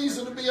my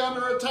season to be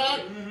under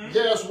attack,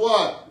 guess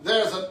what?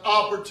 There's an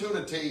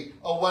opportunity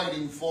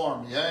awaiting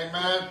for me.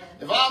 Amen.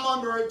 If I'm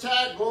under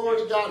attack,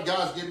 glory to God,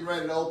 God's getting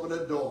ready to open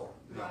a door.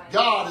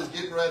 God is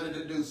getting ready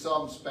to do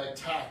something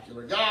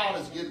spectacular. God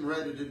is getting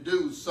ready to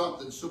do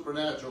something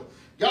supernatural.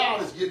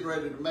 God is getting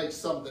ready to make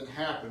something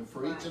happen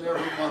for each and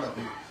every one of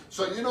you.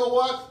 So you know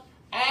what?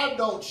 I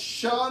don't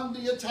shun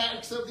the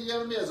attacks of the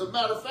enemy. As a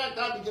matter of fact,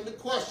 I begin to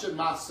question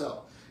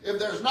myself. If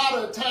there's not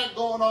an attack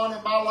going on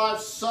in my life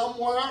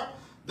somewhere,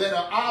 then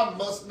I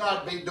must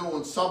not be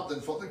doing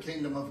something for the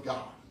kingdom of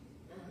God.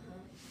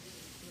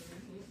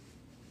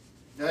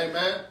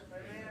 Amen?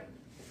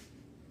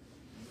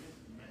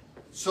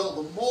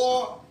 So the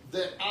more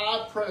that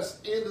I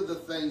press into the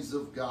things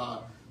of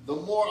God, the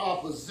more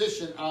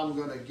opposition I'm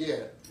going to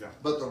get,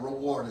 but the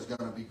reward is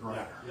going to be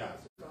greater.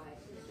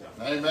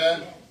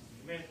 Amen?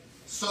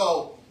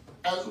 So,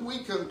 as we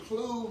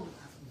conclude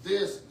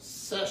this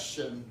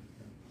session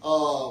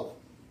of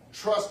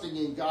trusting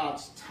in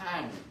God's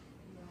timing,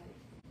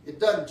 it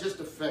doesn't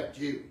just affect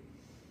you.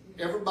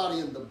 Everybody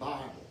in the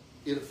Bible,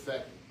 it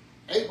affected.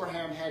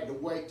 Abraham had to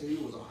wait till he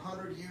was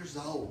 100 years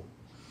old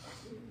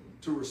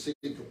to receive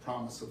the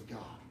promise of God.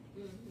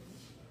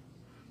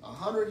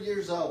 100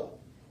 years old.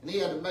 And he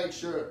had to make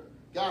sure,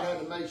 God had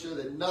to make sure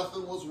that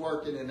nothing was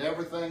working and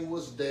everything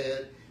was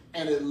dead,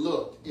 and it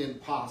looked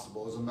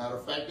impossible. As a matter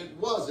of fact, it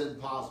was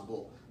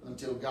impossible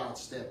until God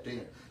stepped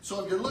in.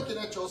 So if you're looking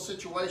at your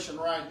situation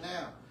right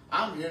now,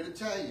 I'm here to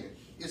tell you,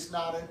 it's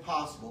not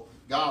impossible.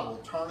 God will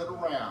turn it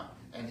around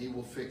and he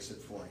will fix it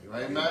for you.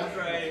 Amen?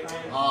 Right.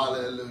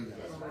 Hallelujah.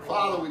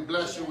 Father, we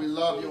bless you, we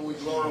love you, we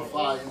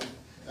glorify you.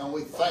 And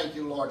we thank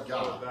you, Lord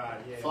God.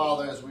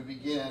 Father, as we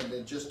begin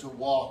just to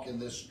walk in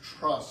this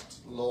trust,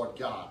 Lord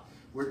God,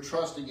 we're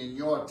trusting in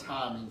your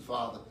timing,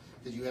 Father,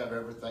 because you have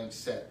everything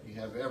set. You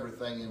have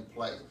everything in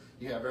place.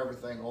 You have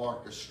everything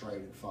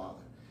orchestrated, Father.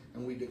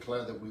 And we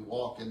declare that we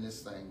walk in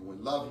this thing. We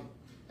love you,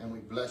 and we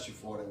bless you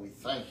for it, and we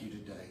thank you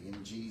today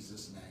in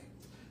Jesus' name.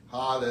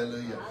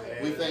 Hallelujah.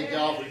 We thank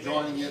y'all for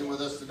joining in with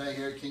us today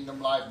here at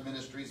Kingdom Life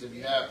Ministries. If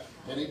you have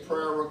any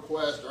prayer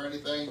requests or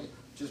anything,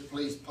 just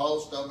please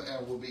post them,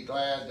 and we'll be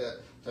glad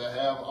to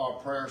have our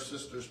prayer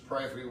sisters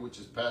pray for you, which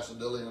is Pastor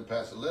DeLillian and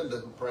Pastor Linda,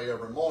 who pray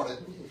every morning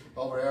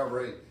over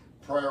every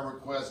prayer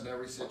request and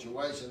every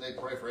situation. They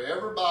pray for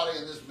everybody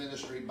in this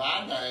ministry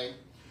by name,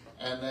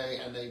 and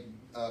they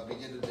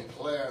begin to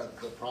declare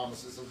the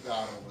promises of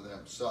God over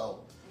them. So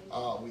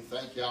we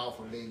thank y'all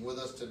for being with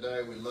us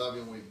today. We love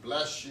you and we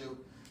bless you,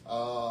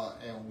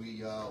 and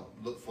we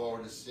look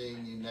forward to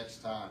seeing you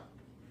next time.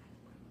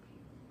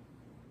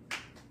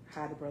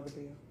 Hi to Brother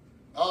Bill.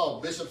 Oh,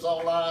 Bishop's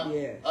online?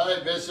 Yeah.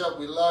 Hey, Bishop,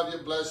 we love you.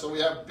 Bless. So we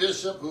have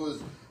Bishop, who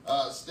is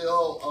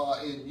still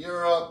in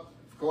Europe.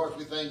 Of course,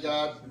 we thank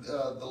God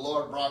the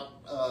Lord brought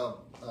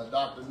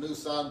Dr.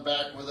 Newson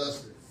back with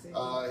us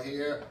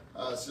here.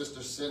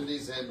 Sister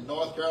Cindy's in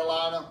North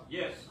Carolina.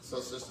 Yes. So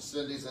Sister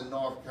Cindy's in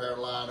North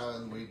Carolina,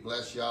 and we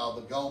bless y'all.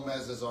 The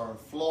Gomez's are in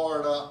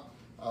Florida.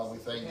 We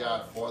thank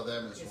God for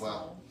them as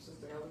well.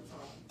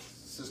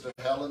 Sister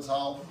Helen's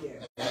home.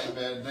 Yeah.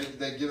 Amen.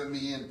 They're giving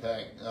me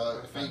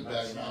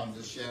feedback. Now I'm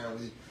just sharing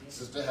with you.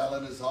 Sister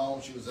Helen is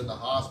home. She was in the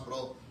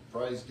hospital.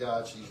 Praise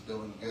God, she's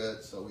doing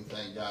good. So we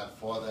thank God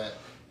for that.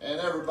 And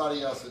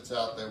everybody else that's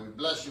out there, we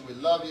bless you, we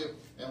love you,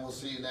 and we'll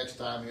see you next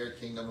time here at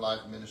Kingdom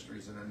Life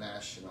Ministries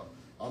International.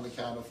 On the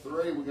count of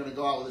 3, we're going to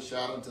go out with a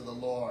shout unto the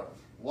Lord.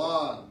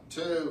 1,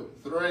 2,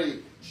 3.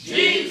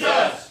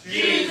 Jesus!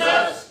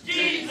 Jesus!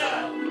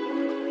 Jesus!